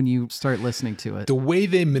musically when you start listening to it. The way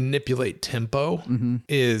they manipulate tempo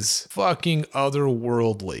is fucking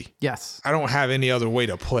otherworldly. Yes. I don't have any other way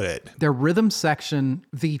to put it. Their rhythm section,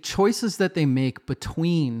 the choices that they make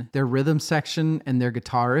between their rhythm section and their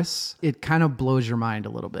guitarists, it kind of blows your mind a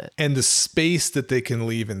little bit. And the space that they can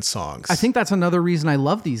leave in songs. I think that's another reason I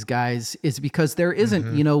love these guys, is because there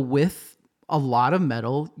isn't, you know, with a lot of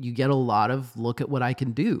metal, you get a lot of look at what I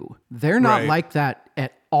can do. They're not like that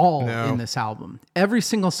at all in this album. Every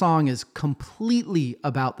single song is completely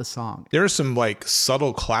about the song. There are some like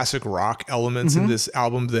subtle classic rock elements in this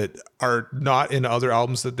album that are not in other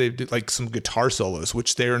albums that they've did, like some guitar solos,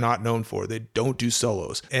 which they are not known for. They don't do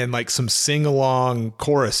solos. And like some sing-along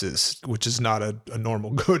choruses, which is not a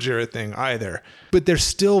normal Gojira thing either. But they're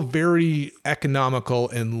still very economical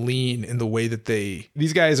and lean in the way that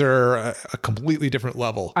these guys are a completely different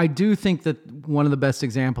level. I do think that one of the best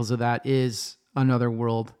examples of that is Another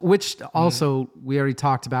World, which also we already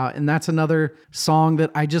talked about. And that's another song that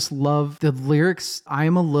I just love. The lyrics, I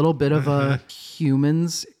am a little bit of a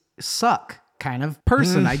humans suck kind of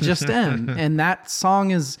person. I just am. And that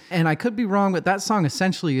song is, and I could be wrong, but that song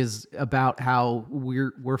essentially is about how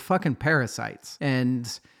we're fucking parasites. And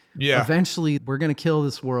eventually we're going to kill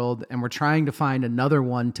this world, and we're trying to find another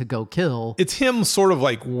one to go kill. It's him sort of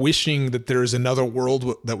like wishing that there's another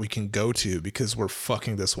world that we can go to because we're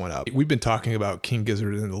fucking this one up. We've been talking about King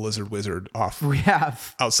Gizzard and the Lizard Wizard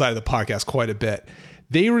outside of the podcast quite a bit.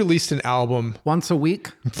 They released an album once a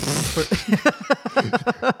week.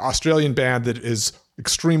 Australian band that is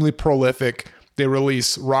extremely prolific. They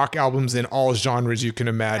release rock albums in all genres you can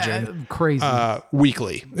imagine. Crazy.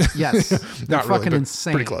 Weekly. Yes. They're Not fucking really,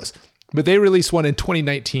 insane. Pretty close. But they released one in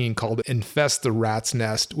 2019 called Infest the Rat's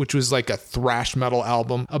Nest, which was like a thrash metal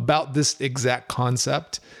album about this exact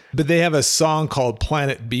concept. But they have a song called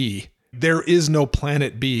Planet B. There is no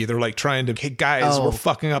Planet B. They're like trying to, hey guys, we're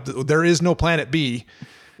fucking up. There is no Planet B.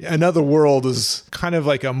 Another World is kind of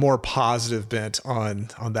like a more positive bent on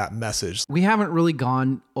that message. We haven't really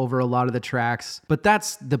gone over a lot of the tracks, but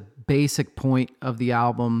that's the basic point of the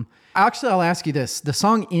album. Actually, I'll ask you this. The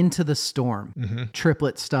song Into the Storm,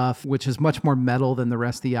 triplet stuff, which is much more metal than the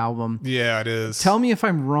rest of the album. Yeah, it is. Tell me if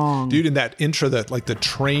I'm wrong. Dude, in that intro, that like the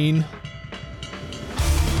train...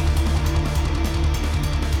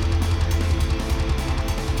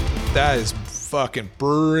 That is fucking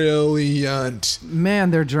brilliant. Man,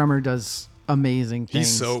 their drummer does amazing things.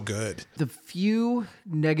 He's so good. The few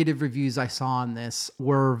negative reviews I saw on this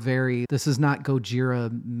were this is not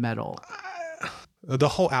Gojira metal. The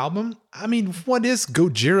whole album? I mean, what is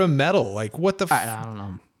Gojira metal? Like, what the... I don't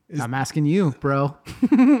know. I'm asking you, bro.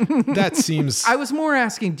 That seems... I was more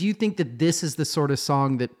asking, do you think that this is the sort of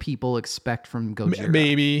song that people expect from Gojira?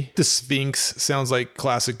 Maybe. The Sphinx sounds like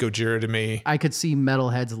classic Gojira to me. I could see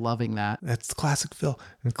metalheads loving that. That's classic Phil.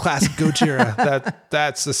 Classic Gojira.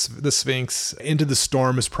 That's the Sphinx. Into the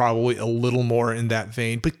Storm is probably a little more in that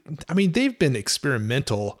vein. But, I mean, they've been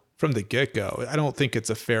experimental from the get-go. I don't think it's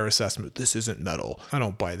a fair assessment. This isn't metal. I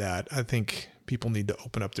don't buy that. I think people need to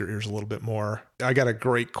open up their ears a little bit more. I got a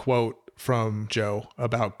great quote from Joe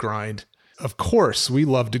about grind. Of course, we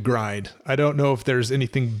love to grind. I don't know if there's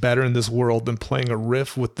anything better in this world than playing a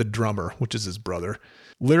riff with the drummer, which is his brother.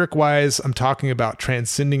 Lyric-wise, I'm talking about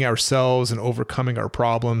transcending ourselves and overcoming our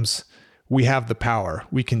problems. We have the power.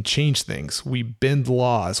 We can change things. We bend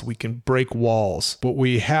laws. We can break walls. But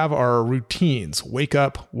we have our routines. Wake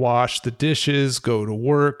up, wash the dishes, go to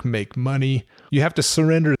work, make money. You have to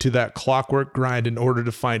surrender to that clockwork grind in order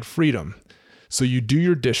to find freedom. So you do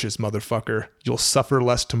your dishes, motherfucker. You'll suffer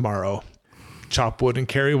less tomorrow. Chop wood and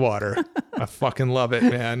carry water. I fucking love it,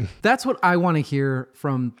 man. That's what I want to hear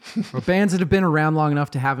from bands that have been around long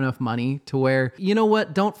enough to have enough money to where, you know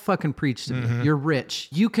what? Don't fucking preach to me. You're rich.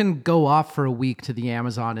 You can go off for a week to the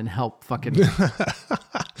Amazon and help fucking...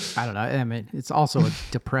 I don't know. I mean, it's also a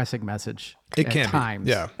depressing message. It can times.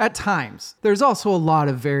 be. Yeah. At times. There's also a lot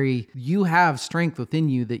of you have strength within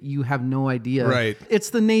you that you have no idea. Right. It's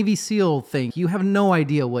the Navy SEAL thing. You have no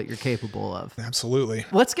idea what you're capable of. Absolutely.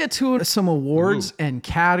 Let's get to some awards and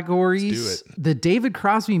categories. Let's do it. The David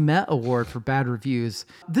Crosby Met Award for bad reviews.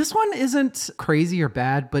 This one isn't crazy or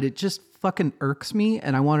bad, but it just fucking irks me,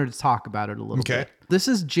 and I wanted to talk about it a little bit. This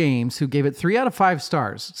is James, who gave it 3 out of 5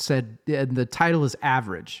 stars, said, and the title is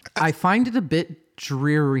average. I find it a bit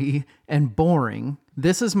dreary and boring.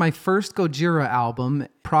 This is my first Gojira album,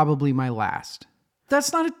 probably my last.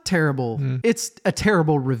 That's not a terrible, it's a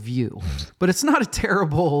terrible review, but it's not a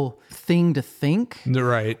terrible thing to think.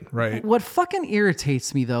 Right. What fucking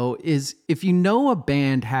irritates me though is if you know a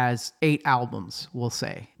band has 8 albums, we'll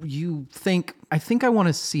say, you think, I think I want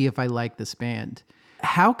to see if I like this band.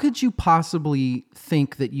 How could you possibly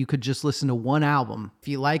think that you could just listen to one album? If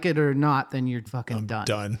you like it or not, then you're fucking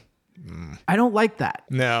done. I don't like that.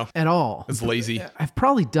 No. At all. It's lazy. I've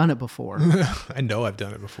probably done it before. I know I've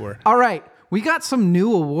done it before. All right. We got some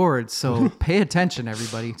new awards, so pay attention,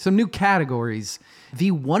 everybody. Some new categories.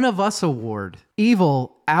 The One of Us Award.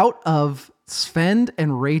 Evil, out of Svend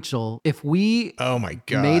and Rachel. If we oh my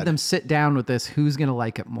God. made them sit down with this, who's going to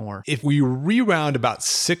like it more? If we rewound about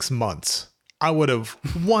 6 months, I would have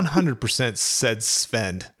 100% said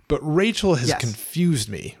Svend. But Rachel has confused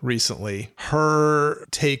me recently. Her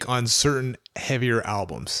take on certain heavier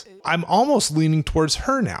albums. I'm almost leaning towards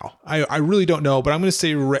her now. I really don't know, but I'm going to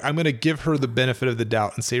say, I'm going to give her the benefit of the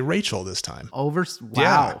doubt and say Rachel this time. Wow.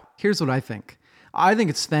 Yeah. Here's what I think. I think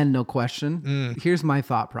it's Svend, no question. Here's my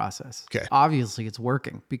thought process. Okay. Obviously, it's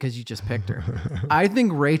working because you just picked her. I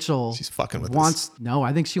think Rachel She's fucking with wants. Us. No,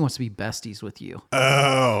 I think she wants to be besties with you.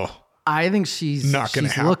 Oh. I think she's not going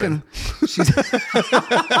to happen. She's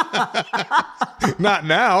not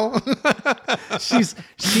now.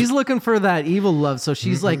 she's looking for that evil love. So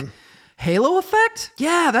she's like, Halo effect?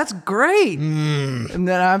 Yeah, that's great. And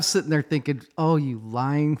then I'm sitting there thinking, oh, you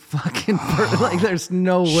lying fucking like, there's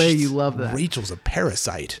no way you love that. Rachel's a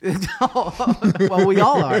parasite. Well, we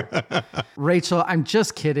all are. Rachel, I'm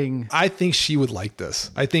just kidding. I think she would like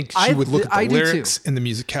this. I think she would look at the lyrics and the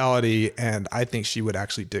musicality, and I think she would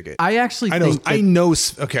actually dig it. I know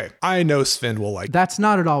Svend will like it. That's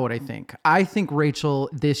not at all what I think. I think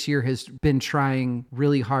Rachel this year has been trying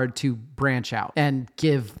really hard to branch out and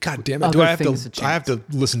give God damn it. Do I have to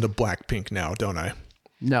listen to Blackpink now, don't I?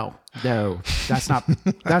 No, that's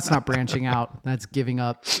not branching out. That's giving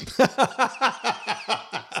up. The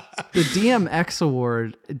DMX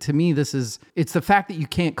award, to me, it's the fact that you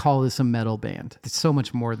can't call this a metal band. It's so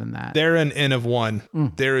much more than that. They're an N of one.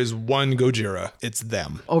 There is one Gojira. It's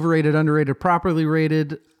them. Overrated, underrated, properly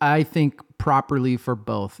rated. I think properly for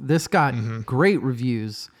both. This got great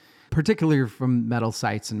reviews, particularly from metal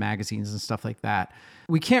sites and magazines and stuff like that.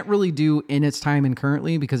 We can't really do in its time and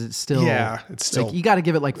currently because it's still like you got to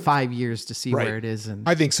give it like 5 years to see where it is. And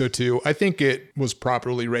I think so too. I think it was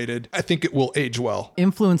properly rated. I think it will age well.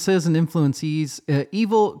 Influences and influencees.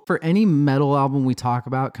 Evil, for any metal album we talk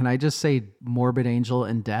about, can I just say Morbid Angel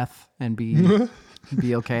and Death and be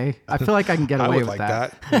okay? I feel like I can get away with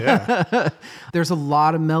that. Yeah. There's a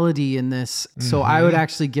lot of melody in this. So I would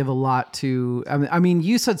actually give a lot to, I mean,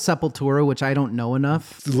 you said Sepultura, which I don't know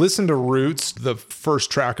enough. Listen to Roots, the first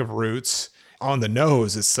track of Roots. On the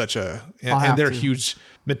Nose is such a, and they're huge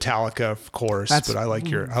Metallica, of course, but I like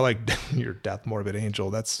your Death Morbid Angel.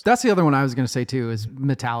 That's the other one I was going to say too, is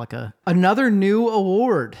Metallica. Another new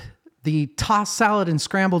award, the Tossed Salad and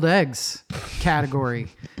Scrambled Eggs category.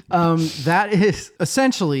 That is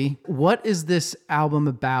essentially, what is this album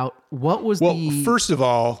about? What was first of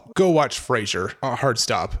all, go watch Frasier, Hard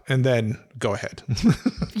Stop, and then go ahead.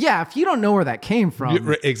 Yeah, if you don't know where that came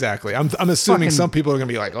from. Exactly. I'm assuming some people are going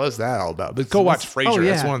to be like, what's that all about? But go watch Frasier.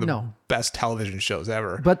 That's one of the best television shows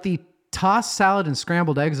ever. But the Tossed Salad and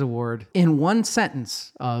Scrambled Eggs award, in one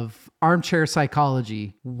sentence of armchair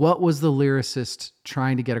psychology, what was the lyricist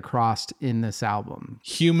trying to get across in this album?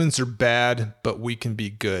 Humans are bad, but we can be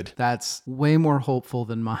good. That's way more hopeful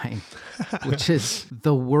than mine, which is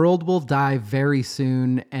the world will die very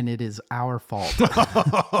soon and it is our fault.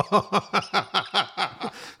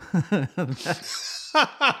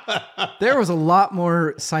 There was a lot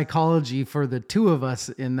more psychology for the two of us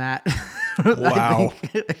in that. Wow.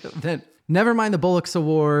 Never mind the Bullocks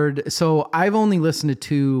Award. So I've only listened to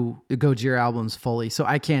 2 Gojira albums fully, so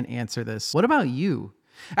I can't answer this. What about you?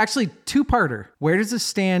 Actually, 2-parter. Where does this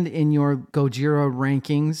stand in your Gojira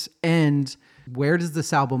rankings? And where does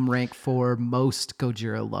this album rank for most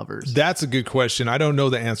Gojira lovers? That's a good question. I don't know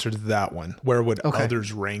the answer to that one. Where would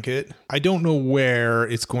others rank it? I don't know where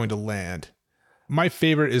it's going to land. My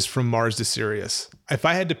favorite is From Mars to Sirius. If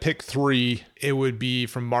I had to pick 3, it would be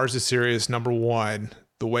From Mars to Sirius, number 1,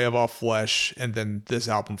 The Way of All Flesh, and then this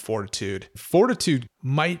album, Fortitude. Fortitude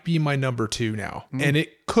might be my number 2 now, and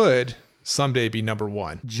it could someday be number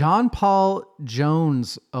 1. John Paul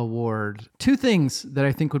Jones Award. 2 things that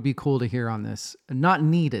I think would be cool to hear on this. Not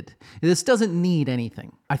needed. This doesn't need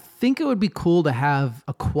anything. I think it would be cool to have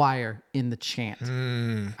a choir in the chant.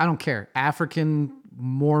 I don't care. African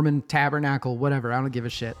Mormon tabernacle, whatever. I don't give a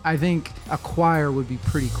shit. I think a choir would be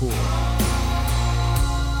pretty cool.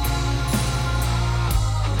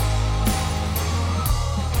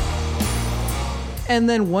 And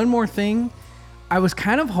then one more thing, I was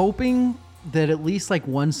kind of hoping that at least like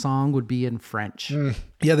one song would be in French.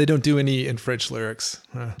 Yeah, they don't do any in French lyrics.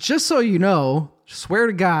 Just so you know, swear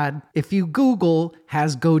to God, if you Google,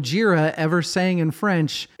 has Gojira ever sang in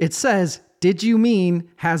French, it says, did you mean,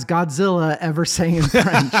 has Godzilla ever sang in French?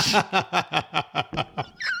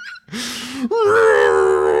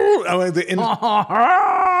 I like the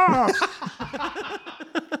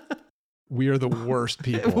We are the worst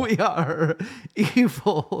people. We are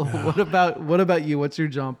evil. What about you? What's your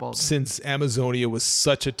jump all? Since Amazonia was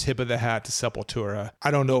such a tip of the hat to Sepultura, I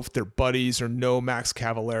don't know if they're buddies or know Max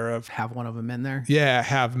Cavalera. Have one of them in there. Yeah,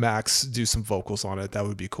 have Max do some vocals on it. That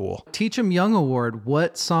would be cool. Teach 'em Young Award.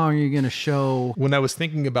 What song are you going to show? When I was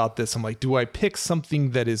thinking about this, I'm like, do I pick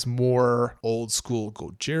something that is more old school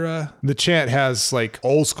Gojira? The chant has like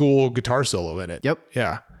old school guitar solo in it. Yep.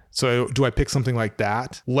 Yeah. So do I pick something like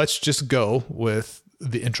that? Let's just go with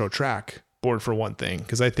the intro track, Bored for One Thing,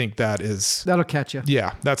 because I think that'll catch you.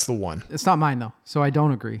 Yeah, that's the one. It's not mine though, so I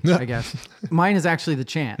don't agree, I guess. Mine is actually the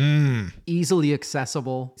chant. Easily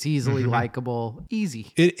accessible. It's easily likable.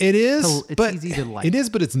 Easy. It is. It's easy to like. It is,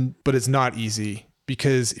 but it's not easy.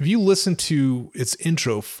 Because if you listen to its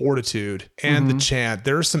intro, Fortitude, and the chant,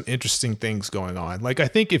 there are some interesting things going on. Like, I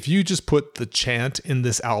think if you just put the chant in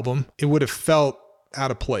this album, it would have felt out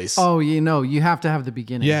of place. Oh, you have to have the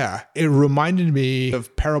beginning. Yeah. It reminded me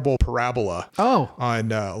of Parabola on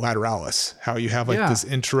Lateralis. How you have like this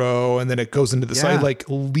intro and then it goes into the side, like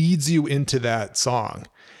leads you into that song.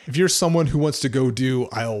 If you're someone who wants to go do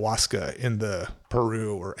ayahuasca in the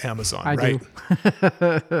Peru or Amazon, right?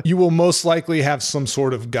 You will most likely have some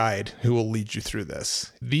sort of guide who will lead you through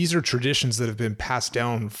this. These are traditions that have been passed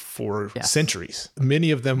down for centuries.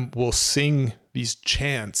 Many of them will sing these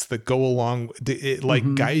chants that go along. It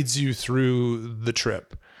like guides you through the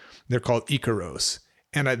trip. They're called Icaros.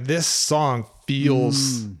 And this song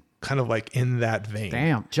feels kind of like in that vein.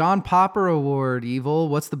 Damn. John Popper Award, Evil.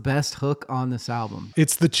 What's the best hook on this album?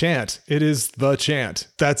 It's the chant. It is the chant.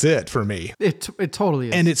 That's it for me. It totally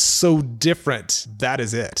is. And it's so different. That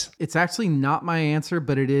is it. It's actually not my answer,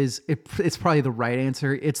 but it's probably the right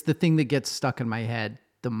answer. It's the thing that gets stuck in my head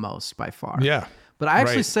the most by far. Yeah. But I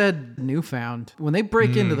actually said Newfound. When they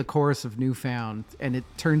break into the chorus of Newfound and it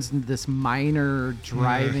turns into this minor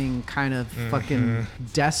driving kind of fucking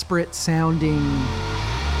desperate sounding.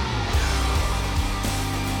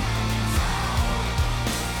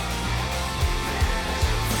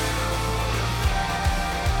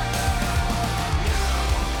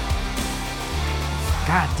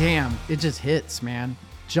 God damn, it just hits, man.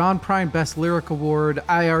 John Prine Best Lyric Award.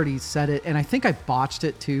 I already said it, and I think I botched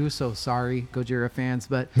it too, so sorry, Gojira fans,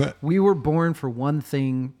 but we were born for one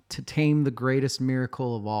thing, to tame the greatest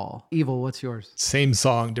miracle of all. Evil, what's yours? Same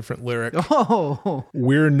song, different lyric. Oh.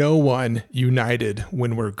 We're no one united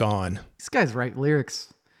when we're gone. These guys write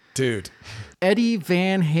lyrics. Dude. Eddie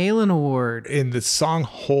Van Halen Award. In the song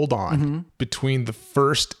Hold On, between the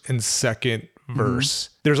first and second verse,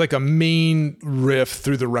 there's like a main riff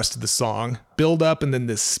through the rest of the song, build up, and then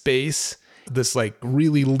this space, this like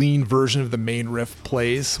really lean version of the main riff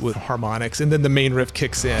plays with harmonics, and then the main riff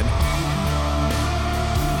kicks in.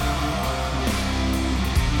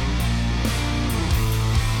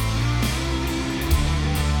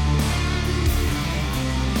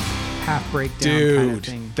 Half breakdown Dude, kind of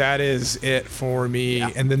thing. That is it for me.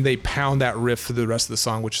 Yeah. And then they pound that riff through the rest of the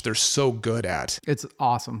song, which they're so good at. It's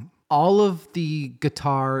awesome. All of the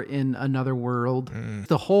guitar in Another World,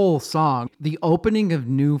 the whole song, the opening of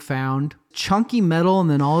Newfound, chunky metal, and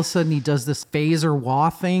then all of a sudden he does this phaser wah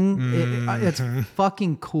thing. It's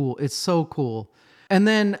fucking cool. It's so cool. And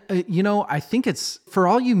then, I think it's for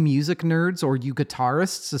all you music nerds or you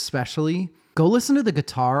guitarists especially, go listen to the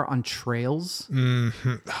guitar on Trails.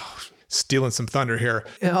 Oh, stealing some thunder here.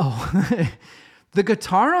 Oh, the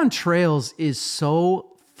guitar on Trails is so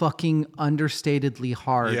fucking understatedly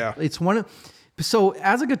hard. Yeah. It's so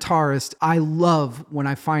as a guitarist, I love when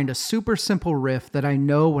I find a super simple riff that I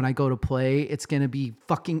know when I go to play, it's going to be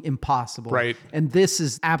fucking impossible. Right. And this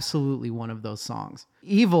is absolutely one of those songs.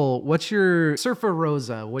 Evil, what's your Surfer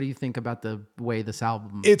Rosa? What do you think about the way this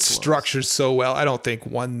album It's flows? structured so well. I don't think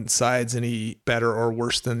one side's any better or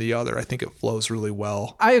worse than the other. I think it flows really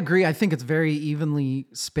well. I agree. I think it's very evenly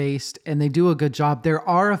spaced and they do a good job. There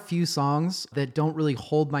are a few songs that don't really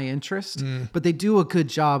hold my interest, but they do a good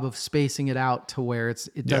job of spacing it out to where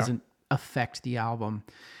it doesn't affect the album.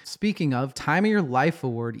 Speaking of Time of Your Life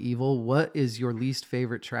Award, Evil, what is your least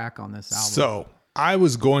favorite track on this album? So I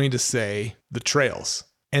was going to say The Trails.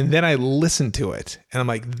 And then I listened to it and I'm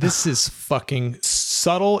like, this is fucking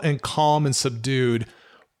subtle and calm and subdued,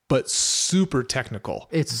 but super technical.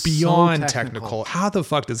 It's beyond so technical. How the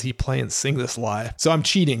fuck does he play and sing this live? So I'm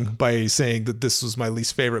cheating by saying that this was my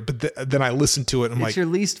least favorite, but then I listened to it and I'm It's your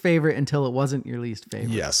least favorite until it wasn't your least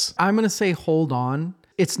favorite. Yes. I'm going to say Hold On.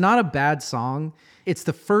 It's not a bad song. It's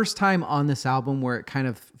the first time on this album where it kind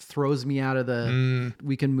of throws me out of the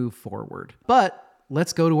we can move forward. But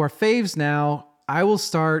let's go to our faves now. I will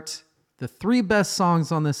start the 3 best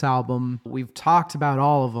songs on this album. We've talked about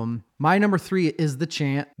all of them. My number 3 is The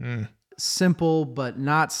Chant. Simple, but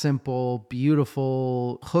not simple.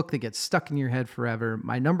 Beautiful hook that gets stuck in your head forever.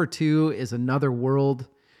 My number 2 is Another World.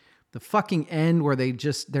 The fucking end where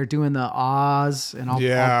they're doing the ahs, and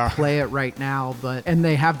I'll play it right now. And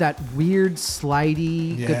they have that weird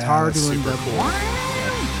slidey guitar doing the cool.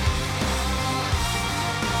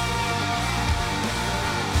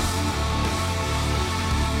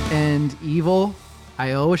 And Evil,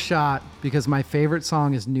 I owe a shot because my favorite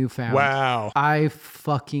song is Newfound. Wow. I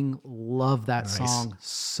fucking love that song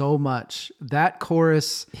so much. That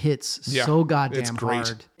chorus hits so goddamn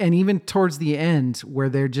hard. And even towards the end where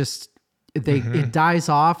they're just, it dies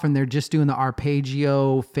off and they're just doing the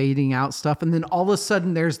arpeggio fading out stuff. And then all of a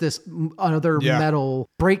sudden there's this other metal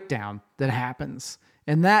breakdown that happens.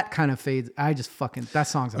 And that kind of fades. That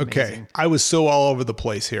song's amazing. Okay. I was so all over the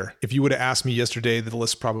place here. If you would have asked me yesterday, the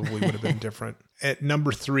list probably would have been different. At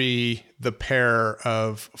number 3, the pair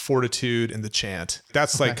of Fortitude and The Chant.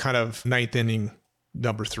 That's like kind of ninth inning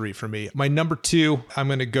number 3 for me. My number 2, I'm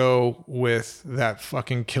going to go with that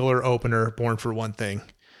fucking killer opener, Born for One Thing.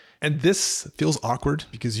 And this feels awkward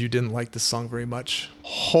because you didn't like this song very much.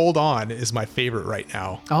 Hold On is my favorite right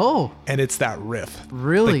now. Oh. And it's that riff.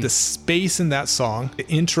 Really? Like the space in that song, the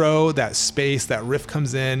intro, that space, that riff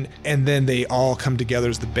comes in, and then they all come together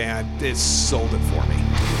as the band. It sold it for me.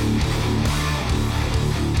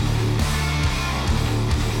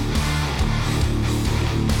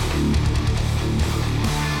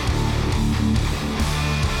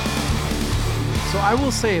 So I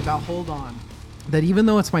will say about Hold On, that even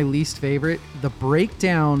though it's my least favorite, the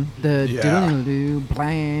breakdown, the doodle-doo,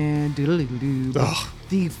 bland, doodle-doo,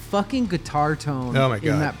 the fucking guitar tone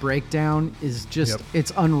in that breakdown is just,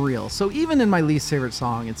 it's unreal. So even in my least favorite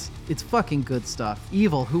song, it's fucking good stuff.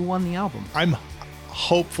 Evil, who won the album? I'm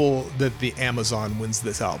hopeful that the Amazon wins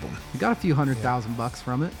this album. You got a few $100,000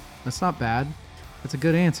 from it. That's not bad. That's a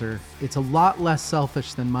good answer. It's a lot less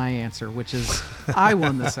selfish than my answer, which is I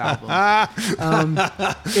won this album.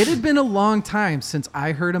 It had been a long time since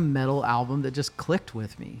I heard a metal album that just clicked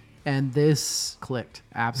with me. And this clicked.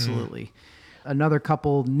 Absolutely. Another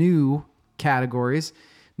couple new categories.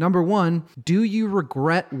 Number 1, do you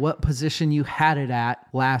regret what position you had it at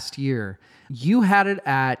last year? You had it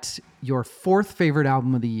at your 4th favorite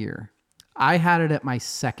album of the year. I had it at my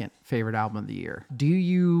 2nd favorite album of the year. Do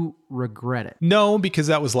you regret it? No, because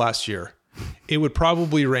that was last year. It would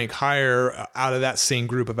probably rank higher out of that same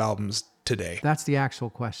group of albums today. That's the actual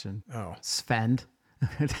question. Oh. Svend.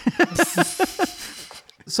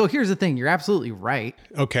 So here's the thing. You're absolutely right.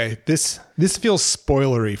 Okay. This feels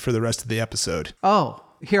spoilery for the rest of the episode. Oh,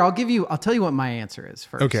 here, I'll tell you what my answer is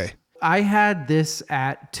first. Okay. I had this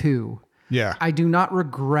at 2. Yeah. I do not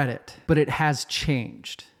regret it, but it has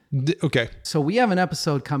changed. Okay. So we have an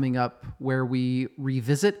episode coming up where we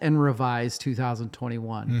revisit and revise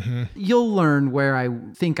 2021. You'll learn where I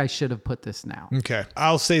think I should have put this now. Okay.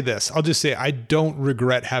 I'll say this. I'll just say I don't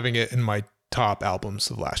regret having it in my top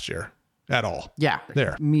albums of last year at all. Yeah.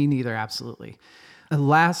 There. Me neither. Absolutely.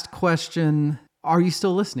 Last question. Are you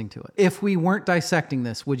still listening to it? If we weren't dissecting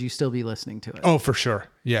this, would you still be listening to it? Oh, for sure.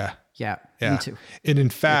 Yeah. Yeah. Me too. And in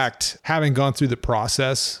fact, having gone through the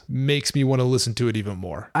process makes me want to listen to it even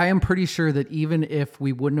more. I am pretty sure that even if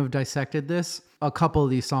we wouldn't have dissected this, a couple of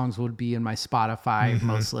these songs would be in my Spotify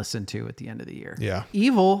most listened to at the end of the year. Yeah.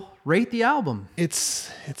 Evil, rate the album. It's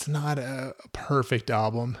not a perfect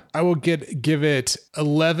album. I will give it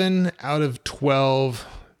 11 out of 12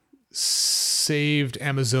 saved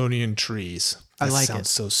Amazonian trees. I like it. Sounds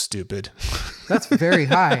so stupid. That's very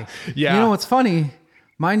high. Yeah. You know what's funny?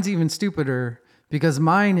 Mine's even stupider because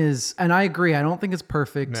mine is, and I agree, I don't think it's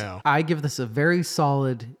perfect. No. I give this a very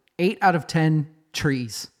solid 8 out of 10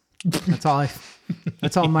 trees. That's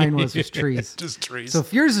all mine was trees. Just trees. So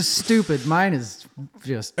if yours is stupid, mine is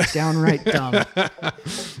just downright dumb.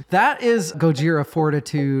 That is Gojira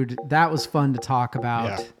Fortitude. That was fun to talk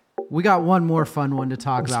about. Yeah. We got one more fun one to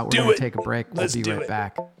talk about. We're going to take a break. We'll Let's be do right it.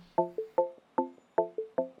 back.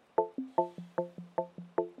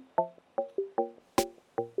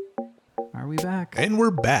 Are we back? And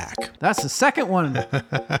we're back. That's the second one.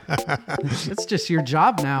 It's just your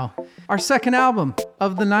job now. Our second album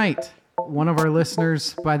of the night. One of our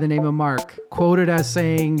listeners by the name of Mark quoted as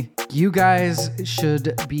saying, "You guys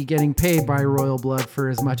should be getting paid by Royal Blood for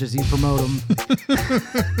as much as you promote them."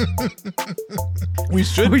 We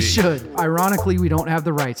should. We should. Ironically, we don't have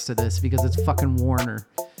the rights to this because it's fucking Warner.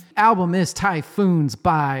 Album is Typhoons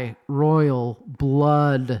by Royal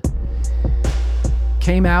Blood.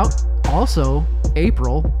 Came out also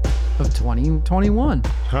April of 2021.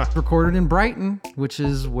 Recorded in Brighton, which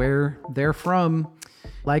is where they're from.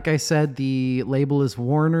 Like I said, the label is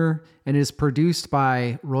Warner and is produced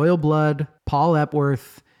by Royal Blood, Paul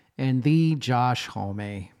Epworth, and the Josh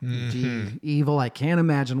Homme. Gee, evil. I can't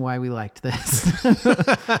imagine why we liked this.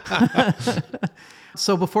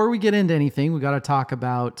 So before we get into anything, we got to talk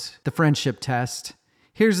about the friendship test.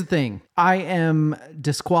 Here's the thing. I am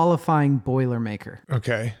disqualifying Boilermaker.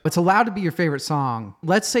 Okay. It's allowed to be your favorite song.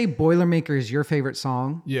 Let's say Boilermaker is your favorite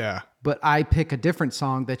song. Yeah. But I pick a different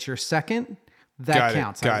song that's your second. That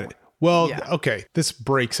counts. Got it. Well, okay. This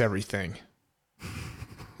breaks everything.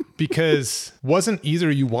 Because wasn't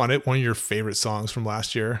Either You Want It one of your favorite songs from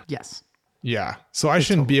last year? Yes. Yeah. So I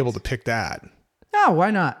shouldn't be able to pick that. No,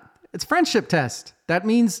 why not? It's friendship test. That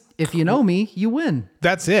means if you know me, you win.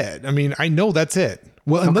 That's it. I mean, I know that's it.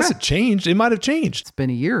 Well, unless it changed, it might have changed. It's been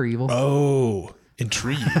a year, Evil. Oh,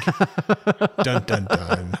 intrigue. Dun, dun,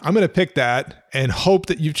 dun. I'm going to pick that and hope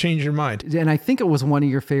that you've changed your mind. And I think it was one of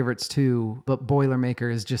your favorites too, but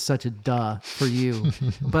Boilermaker is just such a duh for you.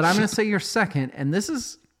 But I'm going to say your second, and this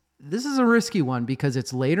is a risky one because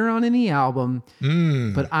it's later on in the album,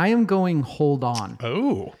 but I am going Hold On.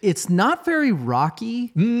 Oh. It's not very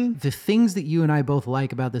rocky. The things that you and I both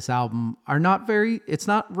like about this album are not it's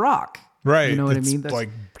not rock. Right. You know what it's I mean? That's like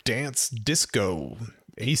dance disco,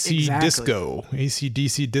 disco,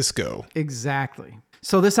 AC/DC disco. Exactly.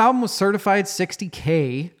 So this album was certified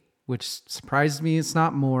 60K, which surprised me it's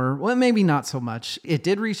not more. Well, maybe not so much. It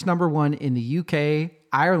did reach number 1 in the UK,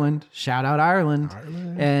 Ireland, shout out Ireland,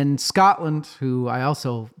 and Scotland, who I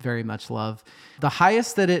also very much love. The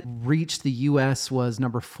highest that it reached the US was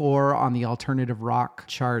number 4 on the alternative rock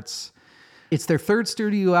charts. It's their third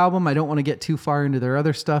studio album. I don't want to get too far into their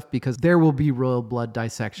other stuff because there will be Royal Blood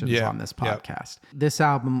dissections on this podcast. This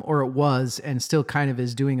album, or it was, and still kind of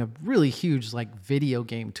is doing a really huge like video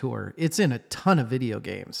game tour. It's in a ton of video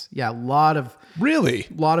games. Yeah, a lot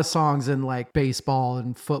of songs in like baseball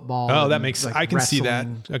and football. Oh, that and, makes like, I can see that.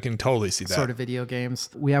 I can totally see that. Sort of video games.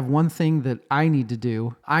 We have one thing that I need to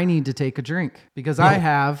do. I need to take a drink because I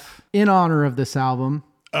have, in honor of this album,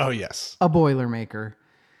 oh yes, a Boilermaker.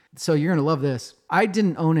 So you're going to love this. I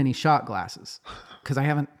didn't own any shot glasses because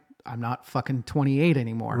I'm not fucking 28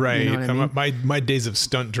 anymore. Right. You know what I mean? My days of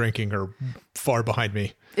stunt drinking are far behind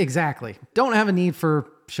me. Exactly. Don't have a need for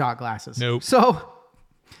shot glasses. Nope. So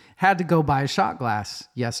had to go buy a shot glass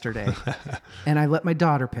yesterday and I let my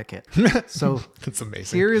daughter pick it. So that's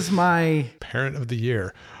amazing. Here is my Parent of the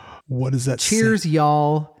Year. What is that? Cheers,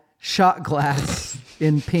 y'all. Shot glass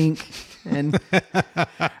in pink. And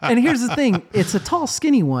here's the thing, it's a tall,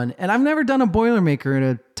 skinny one, and I've never done a Boilermaker in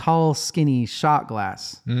a tall, skinny shot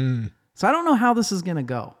glass. So I don't know how this is going to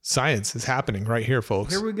go. Science is happening right here,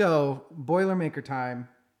 folks. Here we go. Boilermaker time.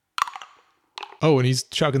 Oh, and he's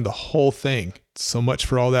chugging the whole thing. So much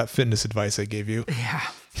for all that fitness advice I gave you. Yeah.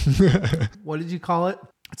 What did you call it?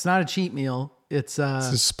 It's not a cheat meal. It's a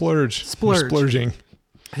splurge. Splurge. You're splurging.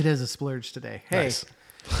 It is a splurge today. Hey. Nice.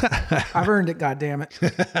 I've earned it, goddammit.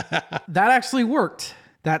 That actually worked.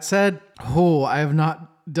 That said, I have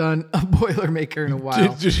not done a Boilermaker in a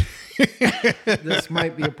while. This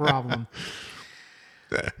might be a problem.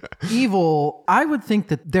 Evil, I would think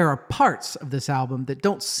that there are parts of this album that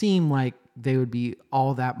don't seem like they would be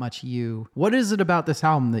all that much you. What is it about this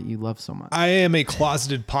album that you love so much? I am a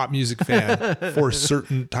closeted pop music fan for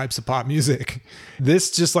certain types of pop music. This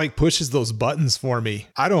just like pushes those buttons for me.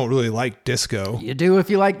 I don't really like disco. You do if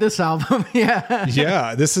you like this album. Yeah.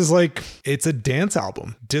 Yeah, this is like, it's a dance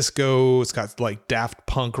album. Disco, it's got like Daft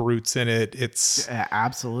Punk roots in it. It's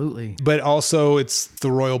absolutely. But also it's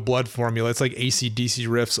the Royal Blood formula. It's like AC/DC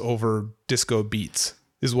riffs over disco beats.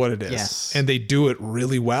 Is what it is. Yes. And they do it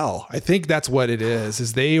really well. I think that's what it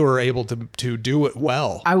is they were able to do it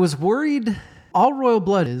well. I was worried. All Royal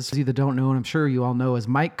Blood is, you that don't know, and I'm sure you all know, is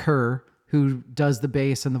Mike Kerr, who does the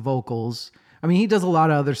bass and the vocals. I mean, he does a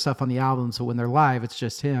lot of other stuff on the album, so when they're live, it's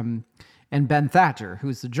just him. And Ben Thatcher,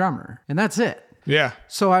 who's the drummer. And that's it. Yeah.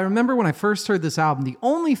 So I remember when I first heard this album, the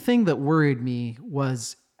only thing that worried me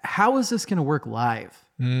was, how is this going to work live?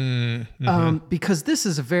 Because this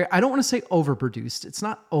is I don't want to say overproduced. It's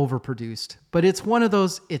not overproduced, but it's one of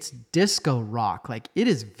those, it's disco rock. Like it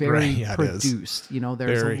is very produced. You know,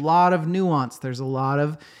 there's a lot of nuance. There's a lot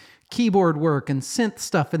of keyboard work and synth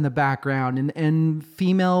stuff in the background and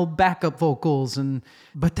female backup vocals.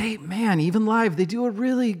 But even live, they do a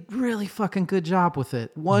really, really fucking good job with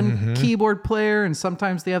it. One keyboard player, and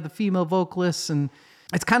sometimes they have the female vocalists, and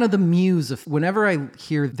it's kind of the muse of whenever I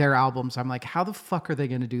hear their albums, I'm like, how the fuck are they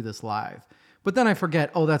going to do this live? But then I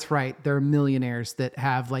forget, oh, that's right. They're millionaires that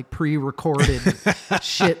have like pre-recorded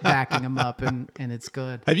shit backing them up, and it's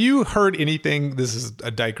good. Have you heard anything? This is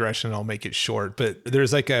a digression. I'll make it short, but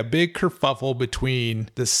there's like a big kerfuffle between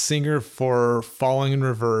the singer for Falling in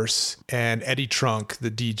Reverse and Eddie Trunk,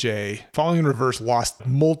 the DJ. Falling in Reverse lost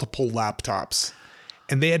multiple laptops,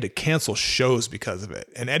 and they had to cancel shows because of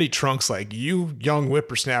it. And Eddie Trunk's like, you young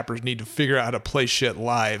whippersnappers need to figure out how to play shit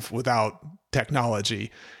live without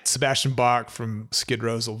technology. Sebastian Bach from Skid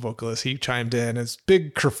Row's old vocalist, he chimed in. It's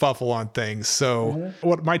big kerfuffle on things. So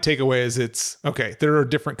what my takeaway is, it's okay, there are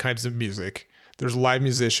different kinds of music. There's live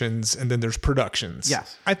musicians, and then there's productions.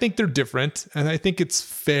 Yes. I think they're different, and I think it's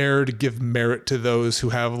fair to give merit to those who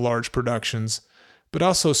have large productions, but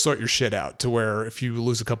also sort your shit out to where if you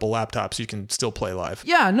lose a couple laptops, you can still play live.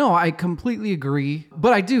 Yeah, no, I completely agree.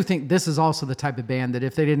 But I do think this is also the type of band that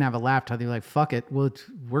if they didn't have a laptop, they'd be like, fuck it, well,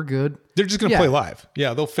 we're good. They're just going to play live.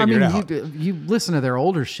 Yeah, they'll figure it out. You listen to their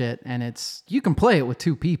older shit, and you can play it with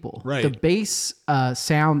two people. Right. The bass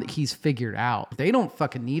sound that he's figured out, they don't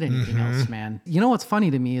fucking need anything else, man. You know what's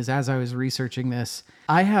funny to me is as I was researching this,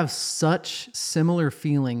 I have such similar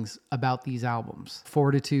feelings about these albums,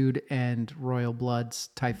 Fortitude and Royal Blood's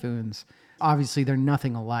Typhoons. Obviously, they're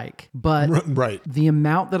nothing alike, but the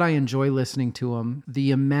amount that I enjoy listening to them,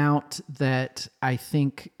 the amount that I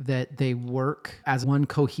think that they work as one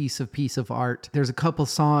cohesive piece of art. There's a couple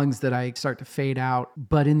songs that I start to fade out,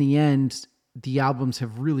 but in the end, the albums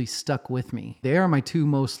have really stuck with me. They are my two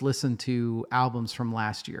most listened to albums from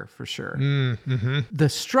last year, for sure. The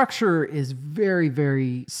structure is very,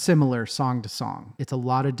 very similar song to song. It's a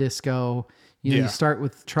lot of disco. You start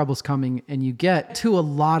with Trouble's Coming, and you get to a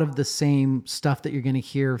lot of the same stuff that you're going to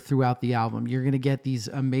hear throughout the album. You're going to get these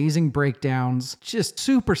amazing breakdowns, just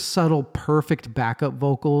super subtle, perfect backup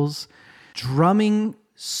vocals, drumming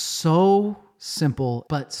so simple,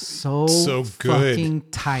 but so good. Fucking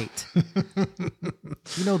tight.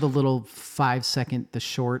 You know, the little 5-second, the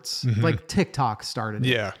shorts, like TikTok started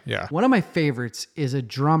it. Yeah. One of my favorites is a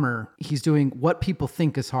drummer. He's doing What People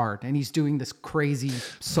Think Is Hard, and he's doing this crazy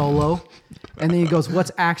solo. And then he goes,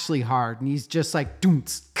 what's actually hard? And he's just like,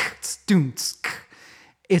 doonts, doonts.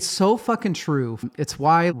 It's so fucking true. It's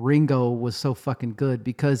why Ringo was so fucking good,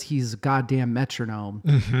 because he's a goddamn metronome.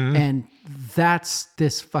 And that's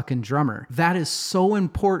this fucking drummer. That is so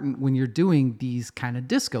important when you're doing these kind of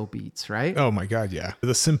disco beats, right? Oh my God, yeah.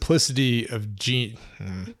 The simplicity of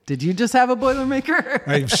Did you just have a Boilermaker?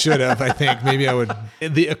 I should have, I think. Maybe I would.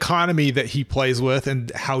 The economy that he plays with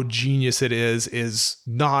and how genius it is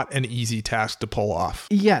not an easy task to pull off.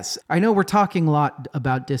 Yes. I know we're talking a lot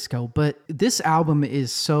about disco, but this album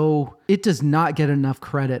is it does not get enough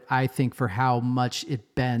credit, I think, for how much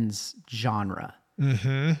it bends genre.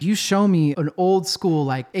 You show me an old school,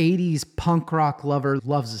 like 80s punk rock lover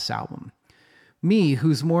loves this album. Me,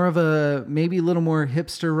 who's more of maybe a little more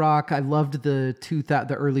hipster rock, I loved the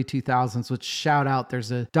early 2000s, which shout out,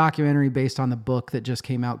 there's a documentary based on the book that just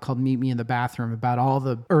came out called Meet Me in the Bathroom about all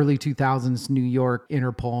the early 2000s New York,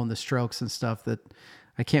 Interpol and the Strokes and stuff that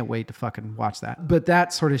I can't wait to fucking watch that. But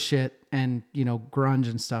that sort of shit and, grunge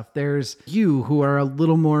and stuff. There's you who are a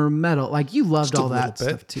little more metal. Like you loved all that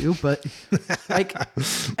stuff too, but like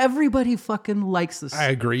everybody fucking likes this. I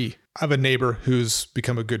agree. I have a neighbor who's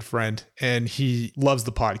become a good friend and he loves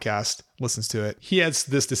the podcast, listens to it. He has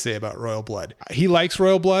this to say about Royal Blood. He likes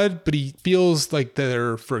Royal Blood, but he feels like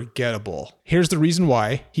they're forgettable. Here's the reason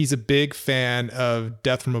why. He's a big fan of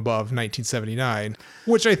Death from Above 1979,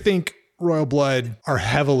 which I think Royal Blood are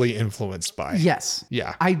heavily influenced by. Yes.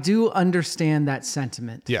 Yeah. I do understand that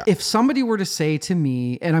sentiment. Yeah. If somebody were to say to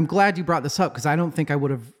me, and I'm glad you brought this up because I don't think I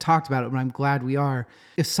would have talked about it, but I'm glad we are.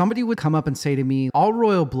 If somebody would come up and say to me, all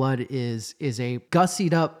Royal Blood is a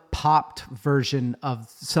gussied up, popped version of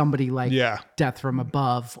somebody like Death from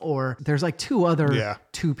Above, or there's like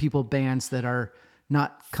two people bands that are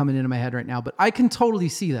not coming into my head right now, but I can totally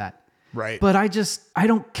see that. Right. But I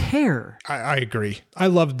don't care. I agree. I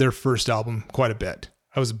loved their first album quite a bit.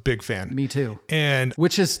 I was a big fan. Me too. And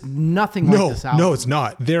which is nothing like this album. No, it's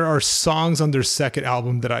not. There are songs on their second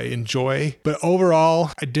album that I enjoy, but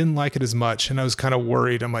overall, I didn't like it as much. And I was kind of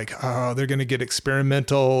worried. I'm like, oh, they're going to get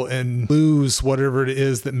experimental and lose whatever it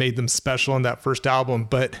is that made them special on that first album.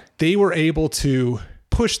 But they were able to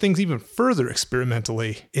push things even further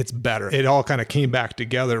experimentally. It's better. It all kind of came back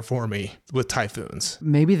together for me with Typhoons.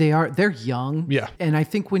 Maybe they're young. Yeah. And I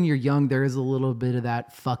think when you're young, there is a little bit of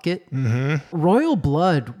that fuck it. Royal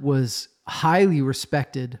Blood was highly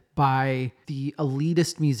respected by the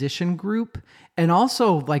elitist musician group and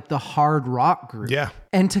also like the hard rock group. Yeah.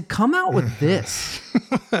 And to come out with this,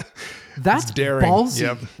 that's daring. ballsy.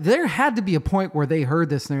 Yep. There had to be a point where they heard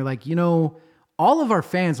this and they're like, you know, all of our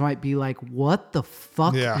fans might be like, what the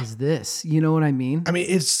fuck is this? You know what I mean? I mean,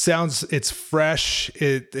 it's fresh.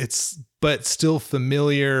 It's but still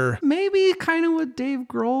familiar. Maybe kind of what Dave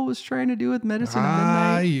Grohl was trying to do with Medicine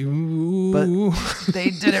at Midnight. But they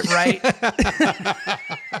did it right.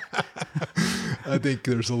 I think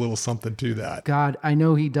there's a little something to that. God, I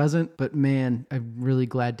know he doesn't, but man, I'm really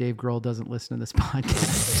glad Dave Grohl doesn't listen to this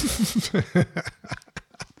podcast.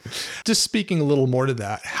 Just speaking a little more to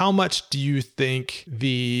that, how much do you think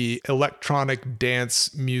the electronic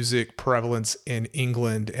dance music prevalence in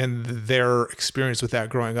England and their experience with that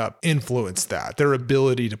growing up influenced that, their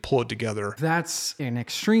ability to pull it together? That's an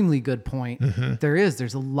extremely good point.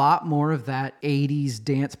 There's a lot more of that 80s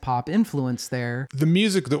dance pop influence there. The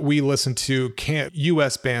music that we listen to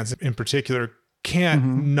US bands in particular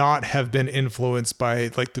can't not have been influenced by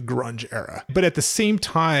like the grunge era. But at the same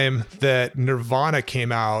time that Nirvana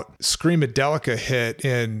came out, Screamadelica hit,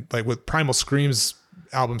 and like with Primal Scream's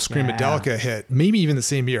album Screamadelica hit, maybe even the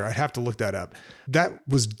same year. I'd have to look that up. That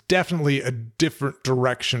was definitely a different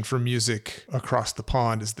direction for music across the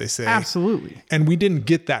pond, as they say. Absolutely. And we didn't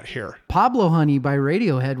get that here. Pablo Honey by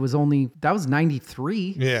Radiohead was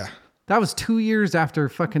 93. Yeah. That was 2 years after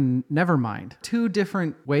fucking Nevermind. 2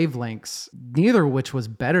 different wavelengths, neither of which was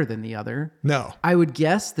better than the other. No. I would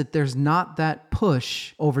guess that there's not that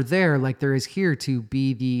push over there like there is here to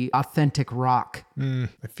be the authentic rock. I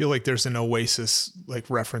feel like there's an Oasis like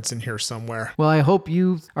reference in here somewhere. Well, I hope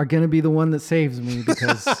you are going to be the one that saves me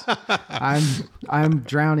because I'm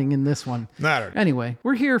drowning in this one. Anyway,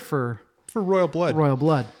 we're here for Royal Blood. Royal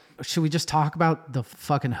Blood. Should we just talk about the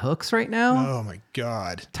fucking hooks right now? Oh my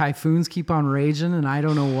God. Typhoons keep on raging and I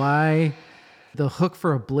don't know why. The hook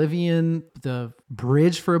for Oblivion, the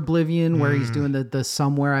bridge for Oblivion where he's doing the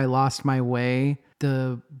Somewhere I Lost My Way,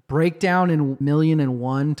 the breakdown in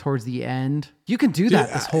 1,000,001 towards the end. You can do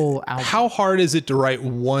that this whole album. How hard is it to write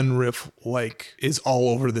one riff like is all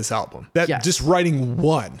over this album? Just writing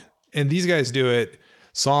one. And these guys do it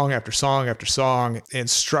song after song after song and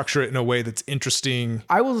structure it in a way that's interesting.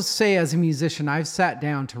 I will say as a musician, I've sat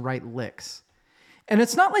down to write licks. And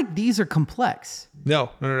it's not like these are complex.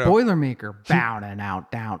 No. Boilermaker, bow and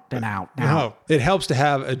out, down and out. No, it helps to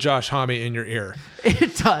have a Josh Homme in your ear.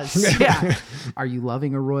 It does, yeah. Are you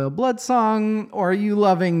loving a Royal Blood song or are you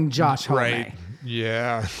loving Josh Homme? Right,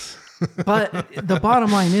 yeah. But the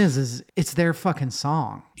bottom line is it's their fucking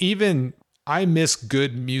song. Even I miss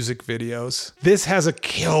good music videos. This has a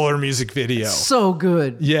killer music video. So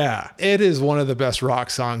good. Yeah. It is one of the best rock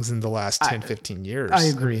songs in the last 10, 15 years. I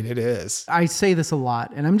agree. It is. I say this a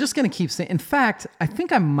lot, and I'm just going to keep saying. In fact, I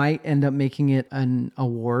think I might end up making it an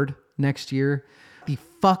award next year. The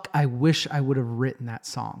fuck, I wish I would have written that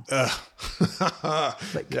song.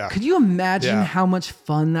 Could you imagine how much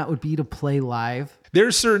fun that would be to play live?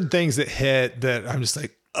 There's certain things that hit that I'm just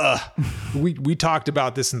like, we talked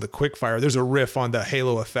about this in the Quickfire. There's a riff on the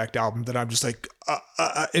Halo Effect album that I'm just like,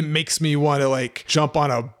 it makes me want to like jump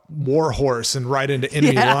on a war horse and ride into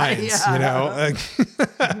enemy lines, you know?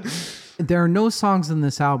 There are no songs in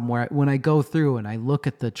this album where when I go through and I look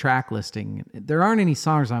at the track listing, there aren't any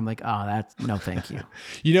songs where I'm like, oh, that's no, thank you.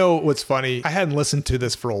 You know what's funny? I hadn't listened to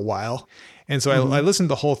this for a while. And so I listened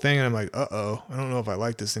to the whole thing and I'm like, I don't know if I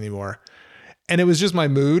like this anymore. And it was just my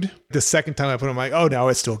mood. The second time I put it, I'm like, oh, no,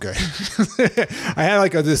 it's still good. I had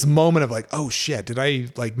like this moment of like, oh shit, did I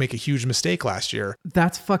like make a huge mistake last year?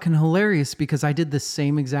 That's fucking hilarious because I did the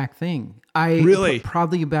same exact thing.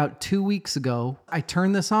 Probably about 2 weeks ago, I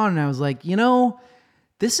turned this on and I was like, you know,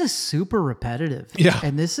 this is super repetitive. Yeah.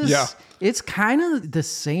 And this is, it's kind of the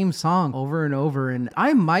same song over and over. And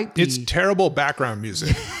I might be. It's terrible background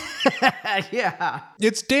music. Yeah.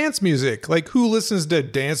 It's dance music. Like, who listens to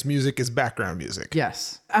dance music as background music?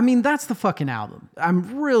 Yes. I mean, that's the fucking album.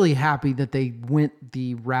 I'm really happy that they went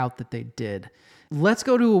the route that they did. Let's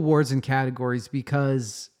go to awards and categories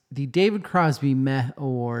because the David Crosby Meh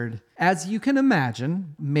Award, as you can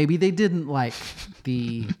imagine, maybe they didn't like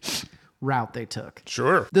the route they took.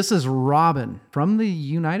 Sure. This is Robin from the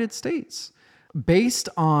United States. Based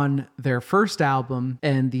on their first album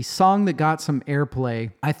and the song that got some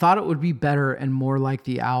airplay, I thought it would be better and more like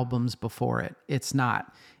the albums before it. It's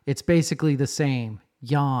not. It's basically the same.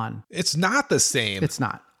 Yawn. It's not the same. It's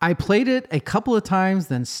not. I played it a couple of times,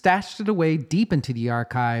 then stashed it away deep into the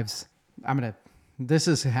archives. This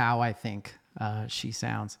is how I think she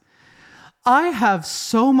sounds. I have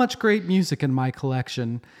so much great music in my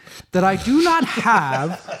collection that I do not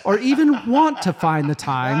have or even want to find the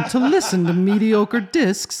time to listen to mediocre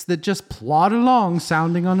discs that just plod along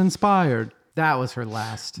sounding uninspired. That was her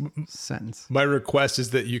last sentence. My request is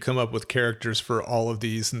that you come up with characters for all of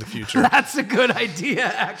these in the future. That's a good idea,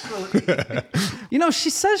 actually. She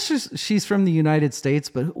says she's from the United States,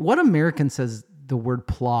 but what American says the word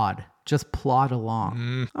plod? Just plod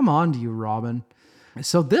along. I'm on to you, Robin.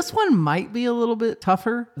 So this one might be a little bit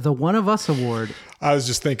tougher. The One of Us Award. I was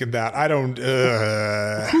just thinking that. I don't...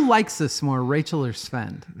 Who likes this more, Rachel or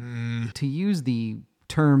Svend? To use the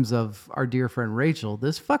terms of our dear friend Rachel,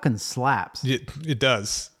 this fucking slaps. It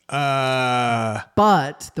does.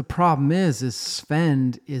 But the problem is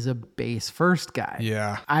Svend is a bass first guy.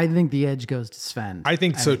 Yeah. I think the edge goes to Svend. I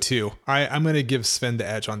think so too. I'm going to give Svend the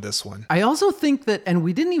edge on this one. I also think that, and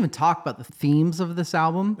we didn't even talk about the themes of this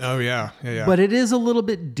album. Oh yeah. But it is a little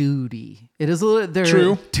bit duty. It is a little...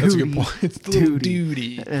 True. Duty, that's a good point. It's a little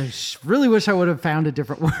duty. I really wish I would have found a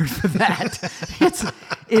different word for that.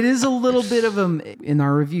 It is a little bit of in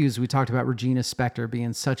our reviews, we talked about Regina Spektor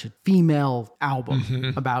being such a female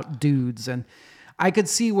album about dudes. And I could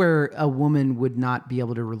see where a woman would not be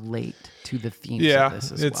able to relate to the themes of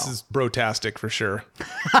this as well. It's brotastic for sure.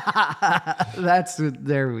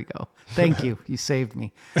 There we go. Thank you. You saved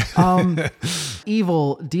me.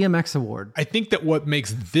 Evil DMX Award. I think that what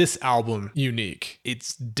makes this album unique,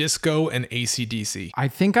 it's disco and AC/DC. I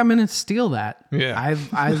think I'm going to steal that. Yeah.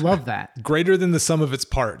 I love that. Greater than the sum of its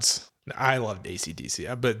parts. I loved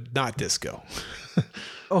AC/DC, but not disco.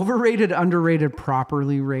 Overrated, underrated,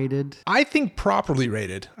 properly rated. I think properly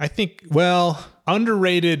rated.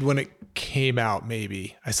 Underrated when it came out,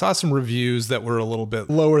 maybe. I saw some reviews that were a little bit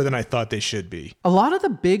lower than I thought they should be. A lot of the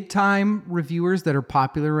big time reviewers that are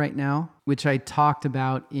popular right now, which I talked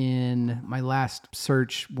about in my last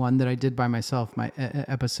search one that I did by myself, my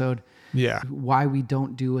episode. Yeah. Why we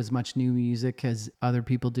don't do as much new music as other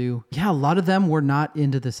people do. Yeah, a lot of them were not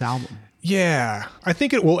into this album. Yeah, I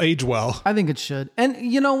think it will age well. I think it should. And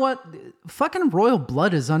you know what? Fucking Royal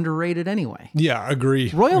Blood is underrated anyway. Yeah,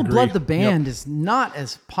 agree. Royal Blood, the band, is not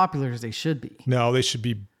as popular as they should be. No, they should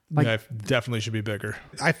be, definitely should be bigger.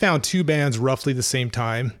 I found two bands roughly the same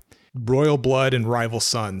time, Royal Blood and Rival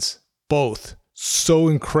Sons. Both so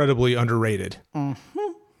incredibly underrated. Mm-hmm.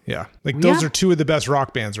 Yeah, those are two of the best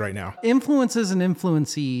rock bands right now. Influences and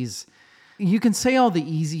influencees. You can say all the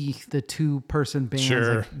the two-person bands,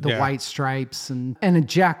 sure, like the White Stripes and a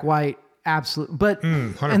Jack White, absolute. But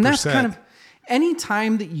 100%. And that's kind of any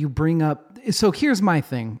time that you bring up. So here's my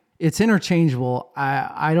thing: it's interchangeable.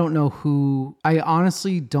 I don't know who. I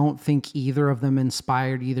honestly don't think either of them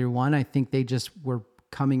inspired either one. I think they just were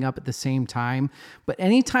coming up at the same time. But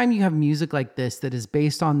anytime you have music like this that is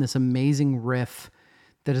based on this amazing riff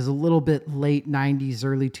that is a little bit late 90s,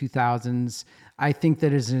 early 2000s. I think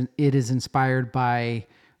that it is inspired by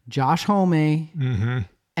Josh Homme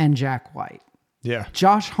and Jack White. Yeah.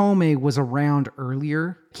 Josh Homme was around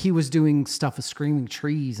earlier. He was doing stuff with Screaming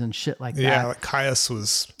Trees and shit like that. Yeah, like Caius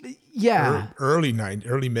was early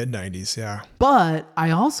mid-90s, yeah. But I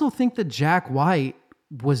also think that Jack White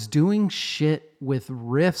was doing shit with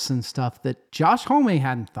riffs and stuff that Josh Homme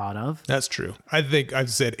hadn't thought of. That's true. I think I've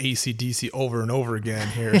said AC/DC over and over again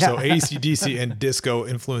here. So AC/DC and disco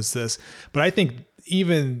influenced this. But I think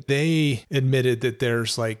even they admitted that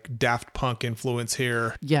there's like Daft Punk influence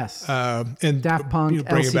here. Yes. And Daft Punk,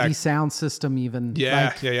 LCD Sound System even.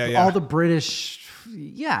 Yeah. All the British...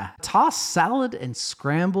 Yeah. Tossed Salad and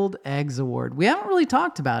Scrambled Eggs Award. We haven't really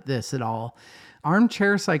talked about this at all.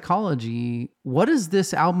 Armchair Psychology. What is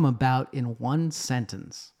this album about in one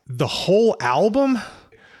sentence? The whole album?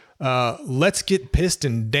 Let's get pissed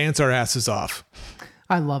and dance our asses off.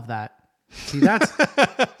 I love that. See, that's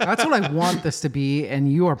what I want this to be,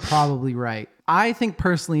 and you are probably right. I think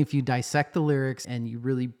personally, if you dissect the lyrics and you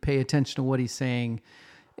really pay attention to what he's saying,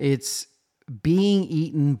 it's being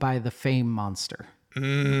eaten by the fame monster.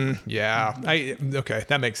 Yeah. Okay,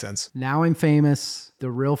 that makes sense. Now I'm famous. The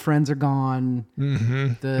real friends are gone.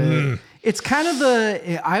 It's kind of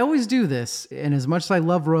I always do this, and as much as I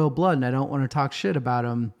love Royal Blood and I don't want to talk shit about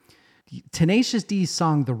them, Tenacious D's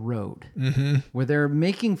song The Road, where they're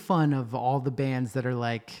making fun of all the bands that are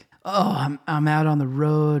like, oh, I'm out on the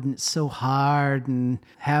road and it's so hard and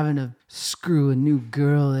having to screw a new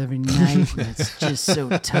girl every night and it's just so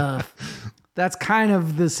tough. That's kind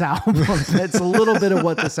of this album. That's a little bit of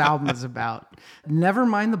what this album is about. Never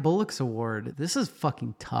mind the Bullocks Award. This is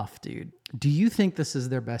fucking tough, dude. Do you think this is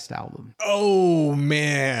their best album? Oh,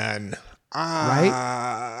 man. Right?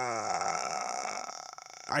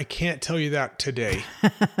 I can't tell you that today.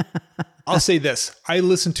 I'll say this. I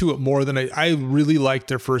listened to it more than I really liked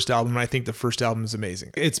their first album, and I think the first album is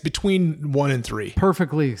amazing. It's between 1 and 3.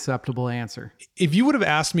 Perfectly acceptable answer. If you would have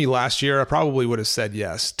asked me last year, I probably would have said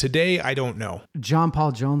yes. Today, I don't know. John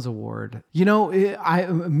Paul Jones Award. You know,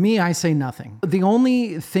 I say nothing. The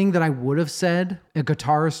only thing that I would have said, a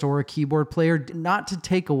guitarist or a keyboard player, not to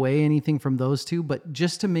take away anything from those two, but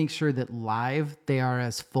just to make sure that live they are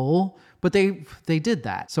as full. But they did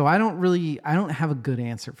that. So I don't have a good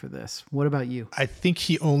answer for this. What about you? I think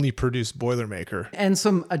he only produced Boilermaker. And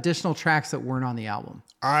some additional tracks that weren't on the album.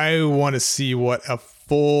 I want to see what a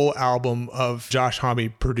full album of Josh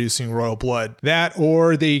Homme producing Royal Blood. That,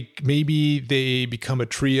 or maybe they become a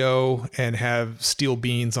trio and have Steel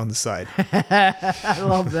Beans on the side. I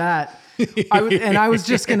love that. I was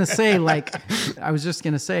just going to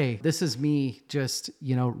say, this is me just,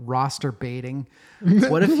 roster baiting.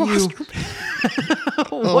 What if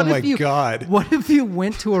God. What if you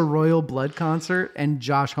went to a Royal Blood concert and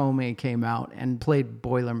Josh Homme came out and played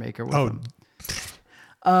Boilermaker with him?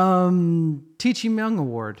 Teaching Young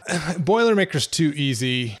Award. Boilermaker's too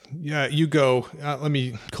easy. Yeah, you go. Let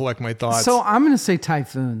me collect my thoughts. So I'm going to say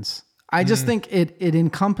Typhoons. I just think it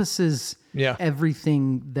encompasses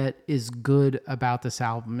everything that is good about this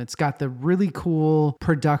album. It's got the really cool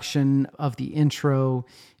production of the intro.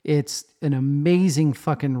 It's an amazing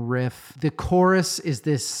fucking riff. The chorus is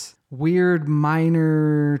this weird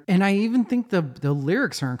minor, and I even think the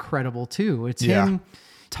lyrics are incredible too. It's him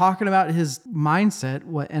talking about his mindset,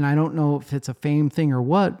 and I don't know if it's a fame thing or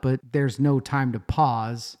what, but there's no time to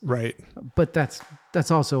pause. Right. But that's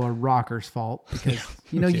also a rocker's fault because,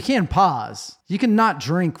 you can't pause. You can not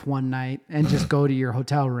drink one night and just go to your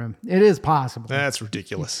hotel room. It is possible. That's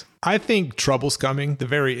ridiculous. I think Trouble's Coming,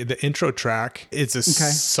 the intro track, it's a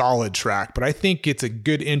solid track, but I think it's a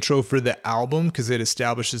good intro for the album because it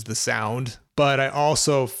establishes the sound. But I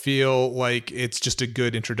also feel like it's just a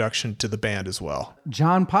good introduction to the band as well.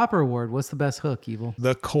 John Popper Award. What's the best hook, Evil?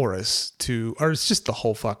 The chorus or it's just the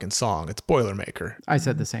whole fucking song. It's Boilermaker. I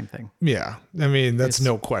said the same thing. Yeah. I mean, that's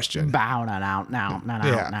no question. Bow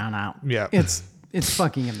now. Yeah. It's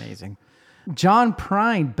fucking amazing. John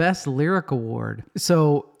Prine, Best Lyric Award.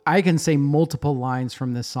 So I can say multiple lines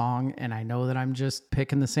from this song, and I know that I'm just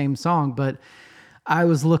picking the same song, but I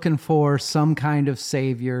was looking for some kind of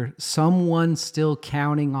savior, someone still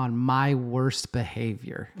counting on my worst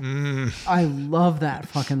behavior. I love that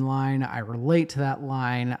fucking line. I relate to that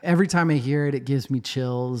line. Every time I hear it, it gives me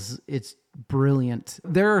chills. It's brilliant.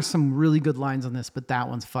 There are some really good lines on this, but that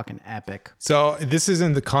one's fucking epic. So this is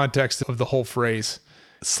in the context of the whole phrase.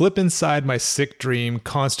 Slip inside my sick dream,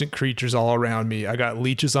 constant creatures all around me. I got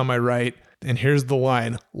leeches on my right. And here's the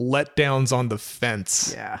line, letdowns on the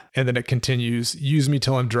fence. Yeah. And then it continues, use me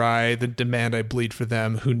till I'm dry, then demand I bleed for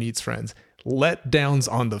them, who needs friends.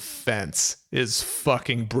 Letdowns on the fence is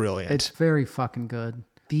fucking brilliant. It's very fucking good.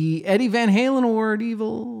 The Eddie Van Halen Award,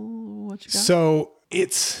 Evil, what you got? So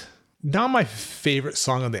it's not my favorite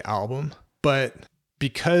song on the album, but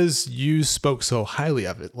because you spoke so highly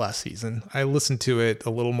of it last season, I listened to it a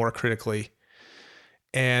little more critically.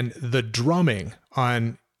 And the drumming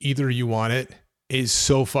on Either You Want It is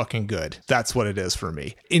so fucking good. That's what it is for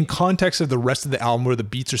me. In context of the rest of the album where the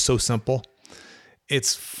beats are so simple,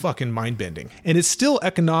 it's fucking mind-bending. And it's still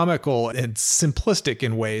economical and simplistic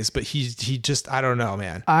in ways, but he just, I don't know,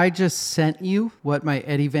 man. I just sent you what my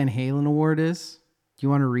Eddie Van Halen Award is. Do you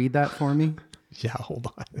want to read that for me? Yeah, hold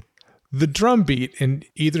on. The drum beat in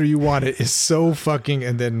Either You Want It is so fucking,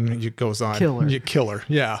 and then it goes on. Killer.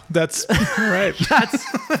 Yeah, that's right. That's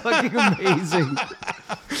fucking amazing.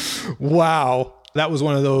 Wow. That was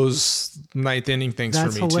one of those ninth inning things for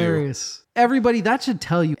me, That's hilarious. Everybody, that should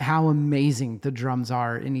tell you how amazing the drums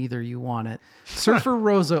are in Either You Want It. Surfer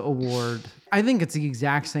Rosa Award. I think it's the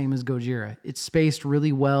exact same as Gojira. It's spaced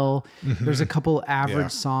really well. There's a couple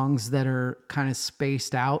average songs that are kind of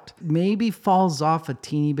spaced out. Maybe falls off a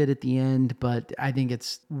teeny bit at the end, but I think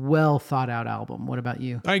it's well thought out album. What about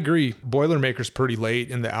you? I agree. Boilermaker's pretty late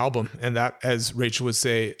in the album, and that, as Rachel would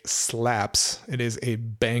say, slaps. It is a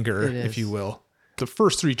banger, if you will. The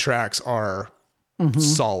first 3 tracks are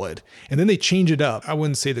solid. And then they change it up. I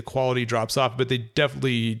wouldn't say the quality drops off, but they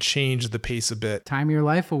definitely change the pace a bit. Time of Your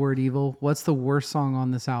Life Award, Evil. What's the worst song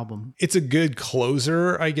on this album? It's a good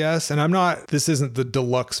closer, I guess. And this isn't the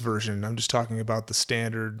deluxe version. I'm just talking about the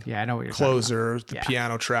standard I know what you're closer, the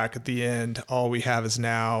piano track at the end. All We Have Is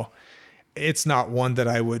Now. It's not one that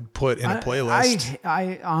I would put in a playlist.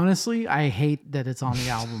 I honestly, I hate that it's on the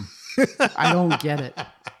album. I don't get it.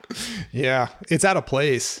 Yeah, it's out of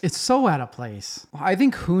place. It's so out of place. I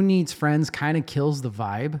think Who Needs Friends kind of kills the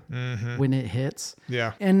vibe when it hits.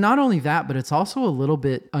 Yeah. And not only that, but it's also a little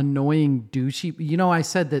bit annoying, douchey. You know, I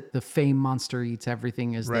said that the fame monster eats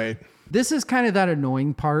everything is right. This is kind of that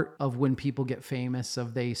annoying part of when people get famous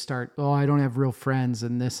they start, I don't have real friends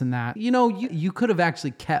and this and that. You know, you could have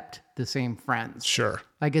actually kept the same friends. Sure.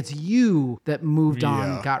 Like it's you that moved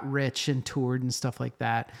on, got rich and toured and stuff like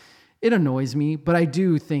that. It annoys me, but I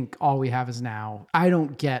do think All We Have Is Now. I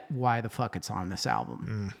don't get why the fuck it's on this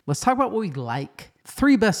album. Let's talk about what we like.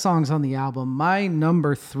 3 best songs on the album. My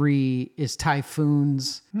number 3 is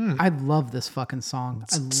Typhoons. I love this fucking song.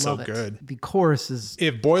 I love so it. Good. The chorus is...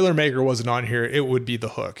 If Boilermaker wasn't on here, it would be the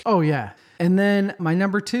hook. Oh, yeah. And then my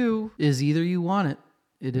number 2 is Either You Want It.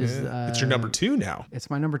 It is. It's your number 2 now.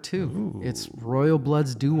 It's my number 2. Ooh. It's Royal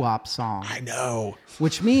Blood's doo-wop song. I know.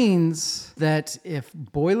 Which means that if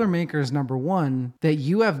Boilermaker is number 1, that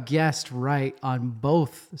you have guessed right on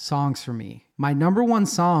both songs for me. My number 1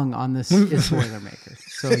 song on this is Boilermaker.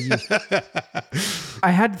 So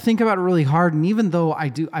I had to think about it really hard. And even though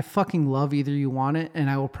I fucking love Either You Want It, and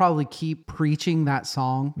I will probably keep preaching that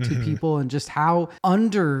song to people and just how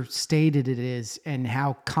understated it is and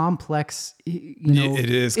how complex, it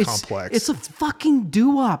is complex. It's a fucking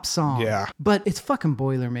doo-wop song. Yeah. But it's fucking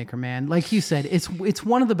Boilermaker, man. Like you said, it's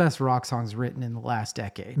one of the best rock songs written in the last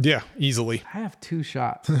decade. Yeah, easily. I have 2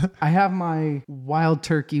 shots. I have my Wild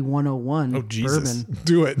Turkey 101. Oh, Jesus. Bourbon.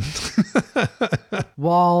 Do it.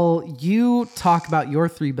 While you talk about your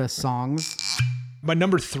 3 best songs. My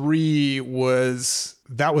number 3 was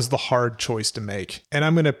the hard choice to make. And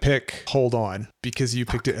I'm going to pick Hold On because you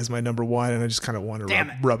picked it as my number 1 and I just kind of want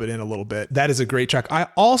to rub it in a little bit. That is a great track. I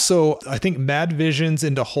think Mad Visions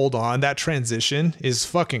into Hold On, that transition is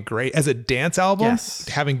fucking great. As a dance album,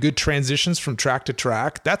 having good transitions from track to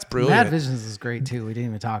track, that's brilliant. Mad Visions is great too. We didn't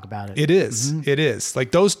even talk about it. It is. It is.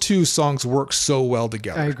 Like those 2 songs work so well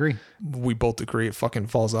together. I agree. We both agree it fucking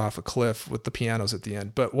falls off a cliff with the pianos at the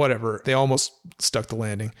end, but whatever. They almost stuck the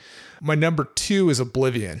landing. My number 2 is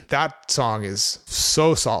Oblivion. That song is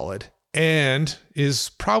so solid and is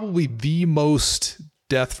probably the most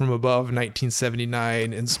Death from Above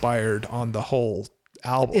 1979 inspired on the whole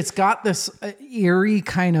album. It's got this eerie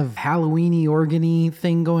kind of Halloween-y organ-y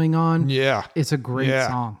thing going on. Yeah. It's a great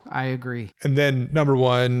song. I agree. And then number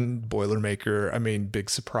 1, Boilermaker. I mean, big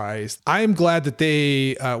surprise. I am glad that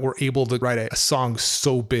they were able to write a song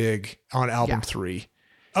so big on album 3.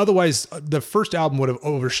 Otherwise, the first album would have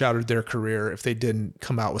overshadowed their career if they didn't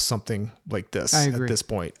come out with something like this at this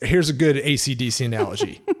point. Here's a good AC/DC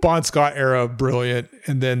analogy. Bon Scott era, brilliant.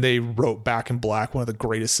 And then they wrote Back in Black, one of the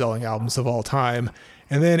greatest selling albums of all time.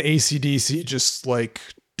 And then AC/DC just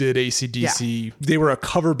did AC/DC. Yeah. They were a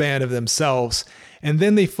cover band of themselves. And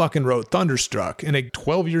then they fucking wrote Thunderstruck. And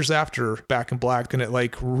 12 years after Back in Black, and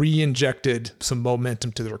it re-injected some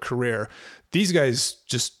momentum to their career. These guys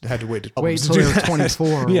just had to wait till they were 24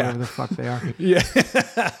 or whatever the fuck they are. Yeah.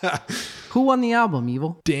 Who won the album,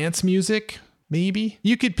 Evil? Dance music, maybe.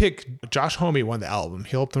 You could pick Josh Homme won the album.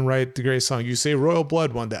 He helped them write the great song. You say Royal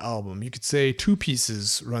Blood won the album. You could say Two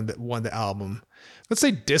Pieces won the album. Let's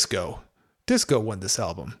say Disco. Disco won this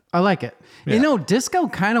album. I like it. Yeah. Disco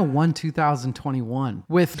kind of won 2021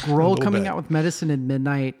 with Grohl coming out with Medicine at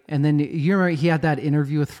Midnight. And then you remember he had that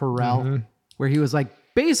interview with Pharrell where he was like,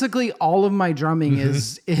 basically all of my drumming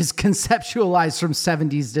is conceptualized from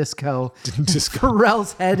 70s disco.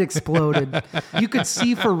 Pharrell's head exploded. You could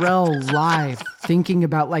see Pharrell live thinking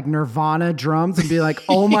about Nirvana drums and be like,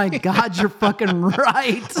 oh my God, you're fucking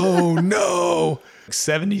right. Oh no.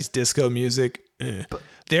 70s disco music.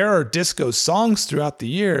 There are disco songs throughout the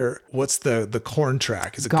year. What's the Korn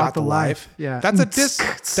track? Is it Got the Life? Yeah. That's a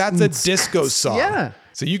disco song. Yeah.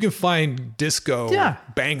 So you can find disco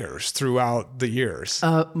bangers throughout the years.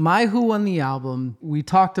 My Who Won the Album, we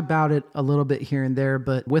talked about it a little bit here and there,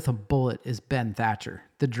 but with a bullet is Ben Thatcher,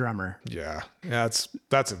 the drummer. Yeah, that's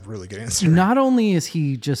a really good answer. Not only is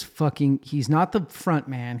he just he's not the front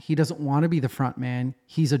man. He doesn't want to be the front man.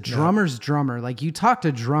 He's a drummer's drummer. Like you talk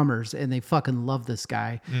to drummers and they fucking love this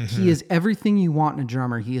guy. He is everything you want in a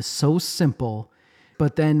drummer. He is so simple.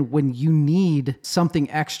 But then when you need something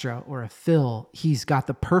extra or a fill, he's got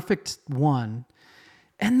the perfect one.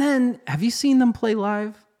 And then, have you seen them play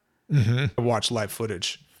live? I watch live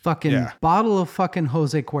footage. Fucking bottle of fucking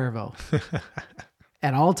Jose Cuervo.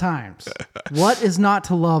 At all times. What is not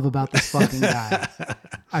to love about this fucking guy?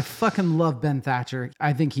 I fucking love Ben Thatcher.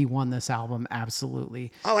 I think he won this album.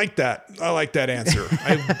 Absolutely. I like that. I like that answer.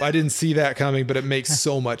 I didn't see that coming, but it makes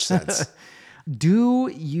so much sense. Do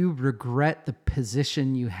you regret the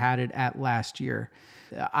position you had it at last year?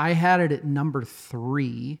 I had it at number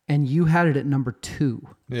 3 and you had it at number 2.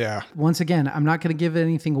 Yeah. Once again, I'm not going to give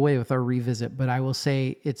anything away with our revisit, but I will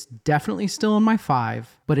say it's definitely still in my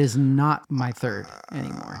 5, but is not my 3rd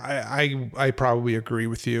anymore. I probably agree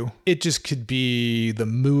with you. It just could be the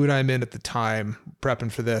mood I'm in at the time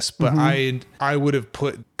prepping for this, but I would have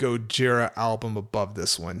put Gojira album above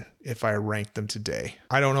this one if I ranked them today.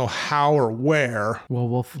 I don't know how or where. Well,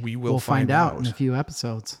 we'll find out in a few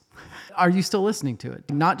episodes. Are you still listening to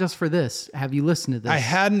it? Not just for this. Have you listened to this? I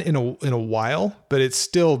hadn't in a while, but it's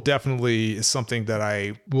still definitely is something that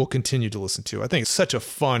I will continue to listen to. I think it's such a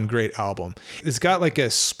fun, great album. It's got like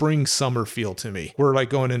a spring summer feel to me. We're like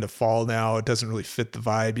going into fall now. It doesn't really fit the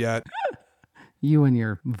vibe yet. You and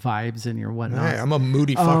your vibes and your whatnot. Hey, I'm a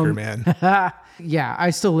moody fucker, man. Yeah, I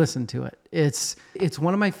still listen to it. It's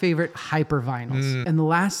one of my favorite hyper vinyls. And the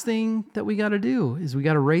last thing that we got to do is we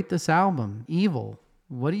got to rate this album, Evil.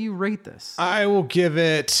 What do you rate this? I will give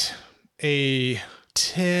it a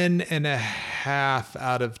 10.5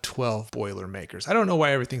 out of 12 Boilermakers. I don't know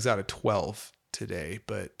why everything's out of 12 today,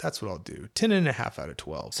 but that's what I'll do. 10.5 out of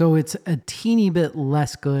 12. So it's a teeny bit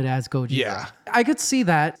less good as Gojira. Yeah. I could see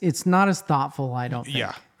that. It's not as thoughtful, I don't think.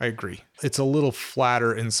 Yeah, I agree. It's a little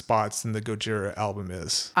flatter in spots than the Gojira album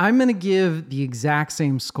is. I'm going to give the exact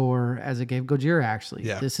same score as I gave Gojira, actually.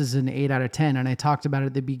 Yeah. This is an 8 out of 10, and I talked about it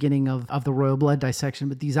at the beginning of the Royal Blood dissection,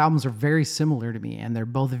 but these albums are very similar to me, and they're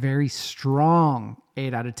both very strong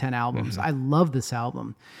 8 out of 10 albums. I love this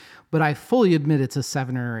album. But I fully admit it's a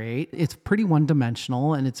 7 or 8. It's pretty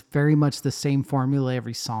one-dimensional, and it's very much the same formula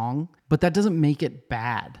every song. But that doesn't make it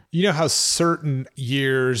bad. You know how certain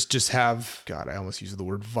years just have, God, I almost used the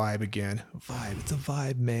word vibe again. Vibe, it's a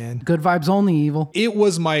vibe, man. Good vibes only, Evil. It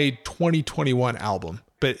was my 2021 album,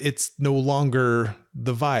 but it's no longer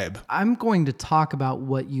the vibe. I'm going to talk about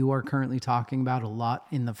what you are currently talking about a lot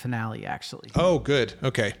in the finale, actually. Oh, good.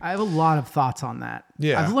 Okay. I have a lot of thoughts on that.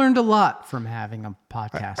 Yeah. I've learned a lot from having a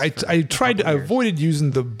podcast. I avoided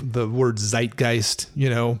using the word zeitgeist,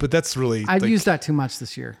 but that's really... I've used that too much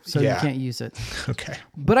this year, so you can't use it. Okay.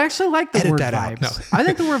 But I actually like the Edit word that vibes. out. No. I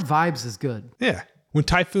think the word vibes is good. Yeah. When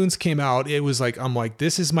Typhoons came out, it was like, I'm like,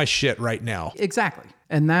 this is my shit right now. Exactly.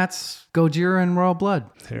 And that's Gojira and Royal Blood.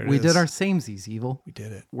 We did our Samesies, Evil. We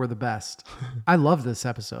did it. We're the best. I love this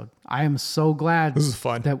episode. I am so glad this is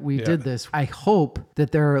fun. that we did this. I hope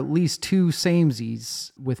that there are at least 2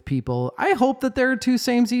 Samesies with people. I hope that there are 2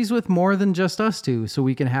 Samesies with more than just us 2, so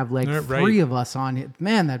we can have like 3 of us on it.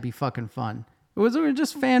 Man, that'd be fucking fun. We're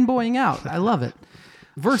just fanboying out. I love it.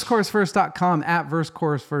 VerseChorusVerse.com at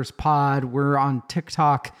VerseChorusVersePod. We're on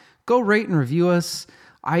TikTok. Go rate and review us.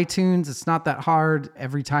 iTunes, it's not that hard.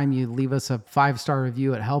 Every time you leave us a 5-star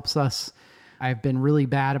review, it helps us. I've been really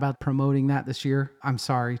bad about promoting that this year. I'm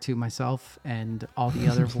sorry to myself and all the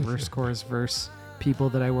other Verse Chorus Verse people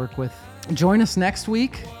that I work with. Join us next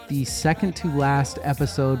week, the second to last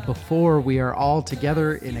episode before we are all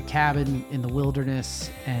together in a cabin in the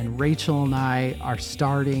wilderness, and Rachel and I are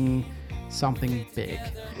starting something big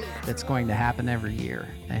that's going to happen every year.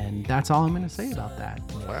 And that's all I'm going to say about that.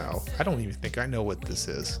 Wow. I don't even think I know what this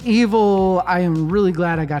is. Evil, I am really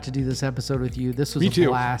glad I got to do this episode with you. This was a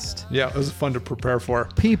blast. Yeah, it was fun to prepare for.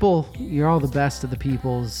 People, you're all the best of the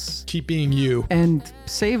peoples. Keep being you. And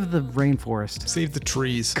save the rainforest. Save the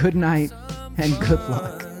trees. Good night and good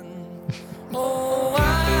luck.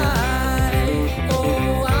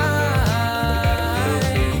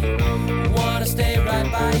 Wanna stay right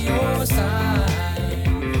by your side.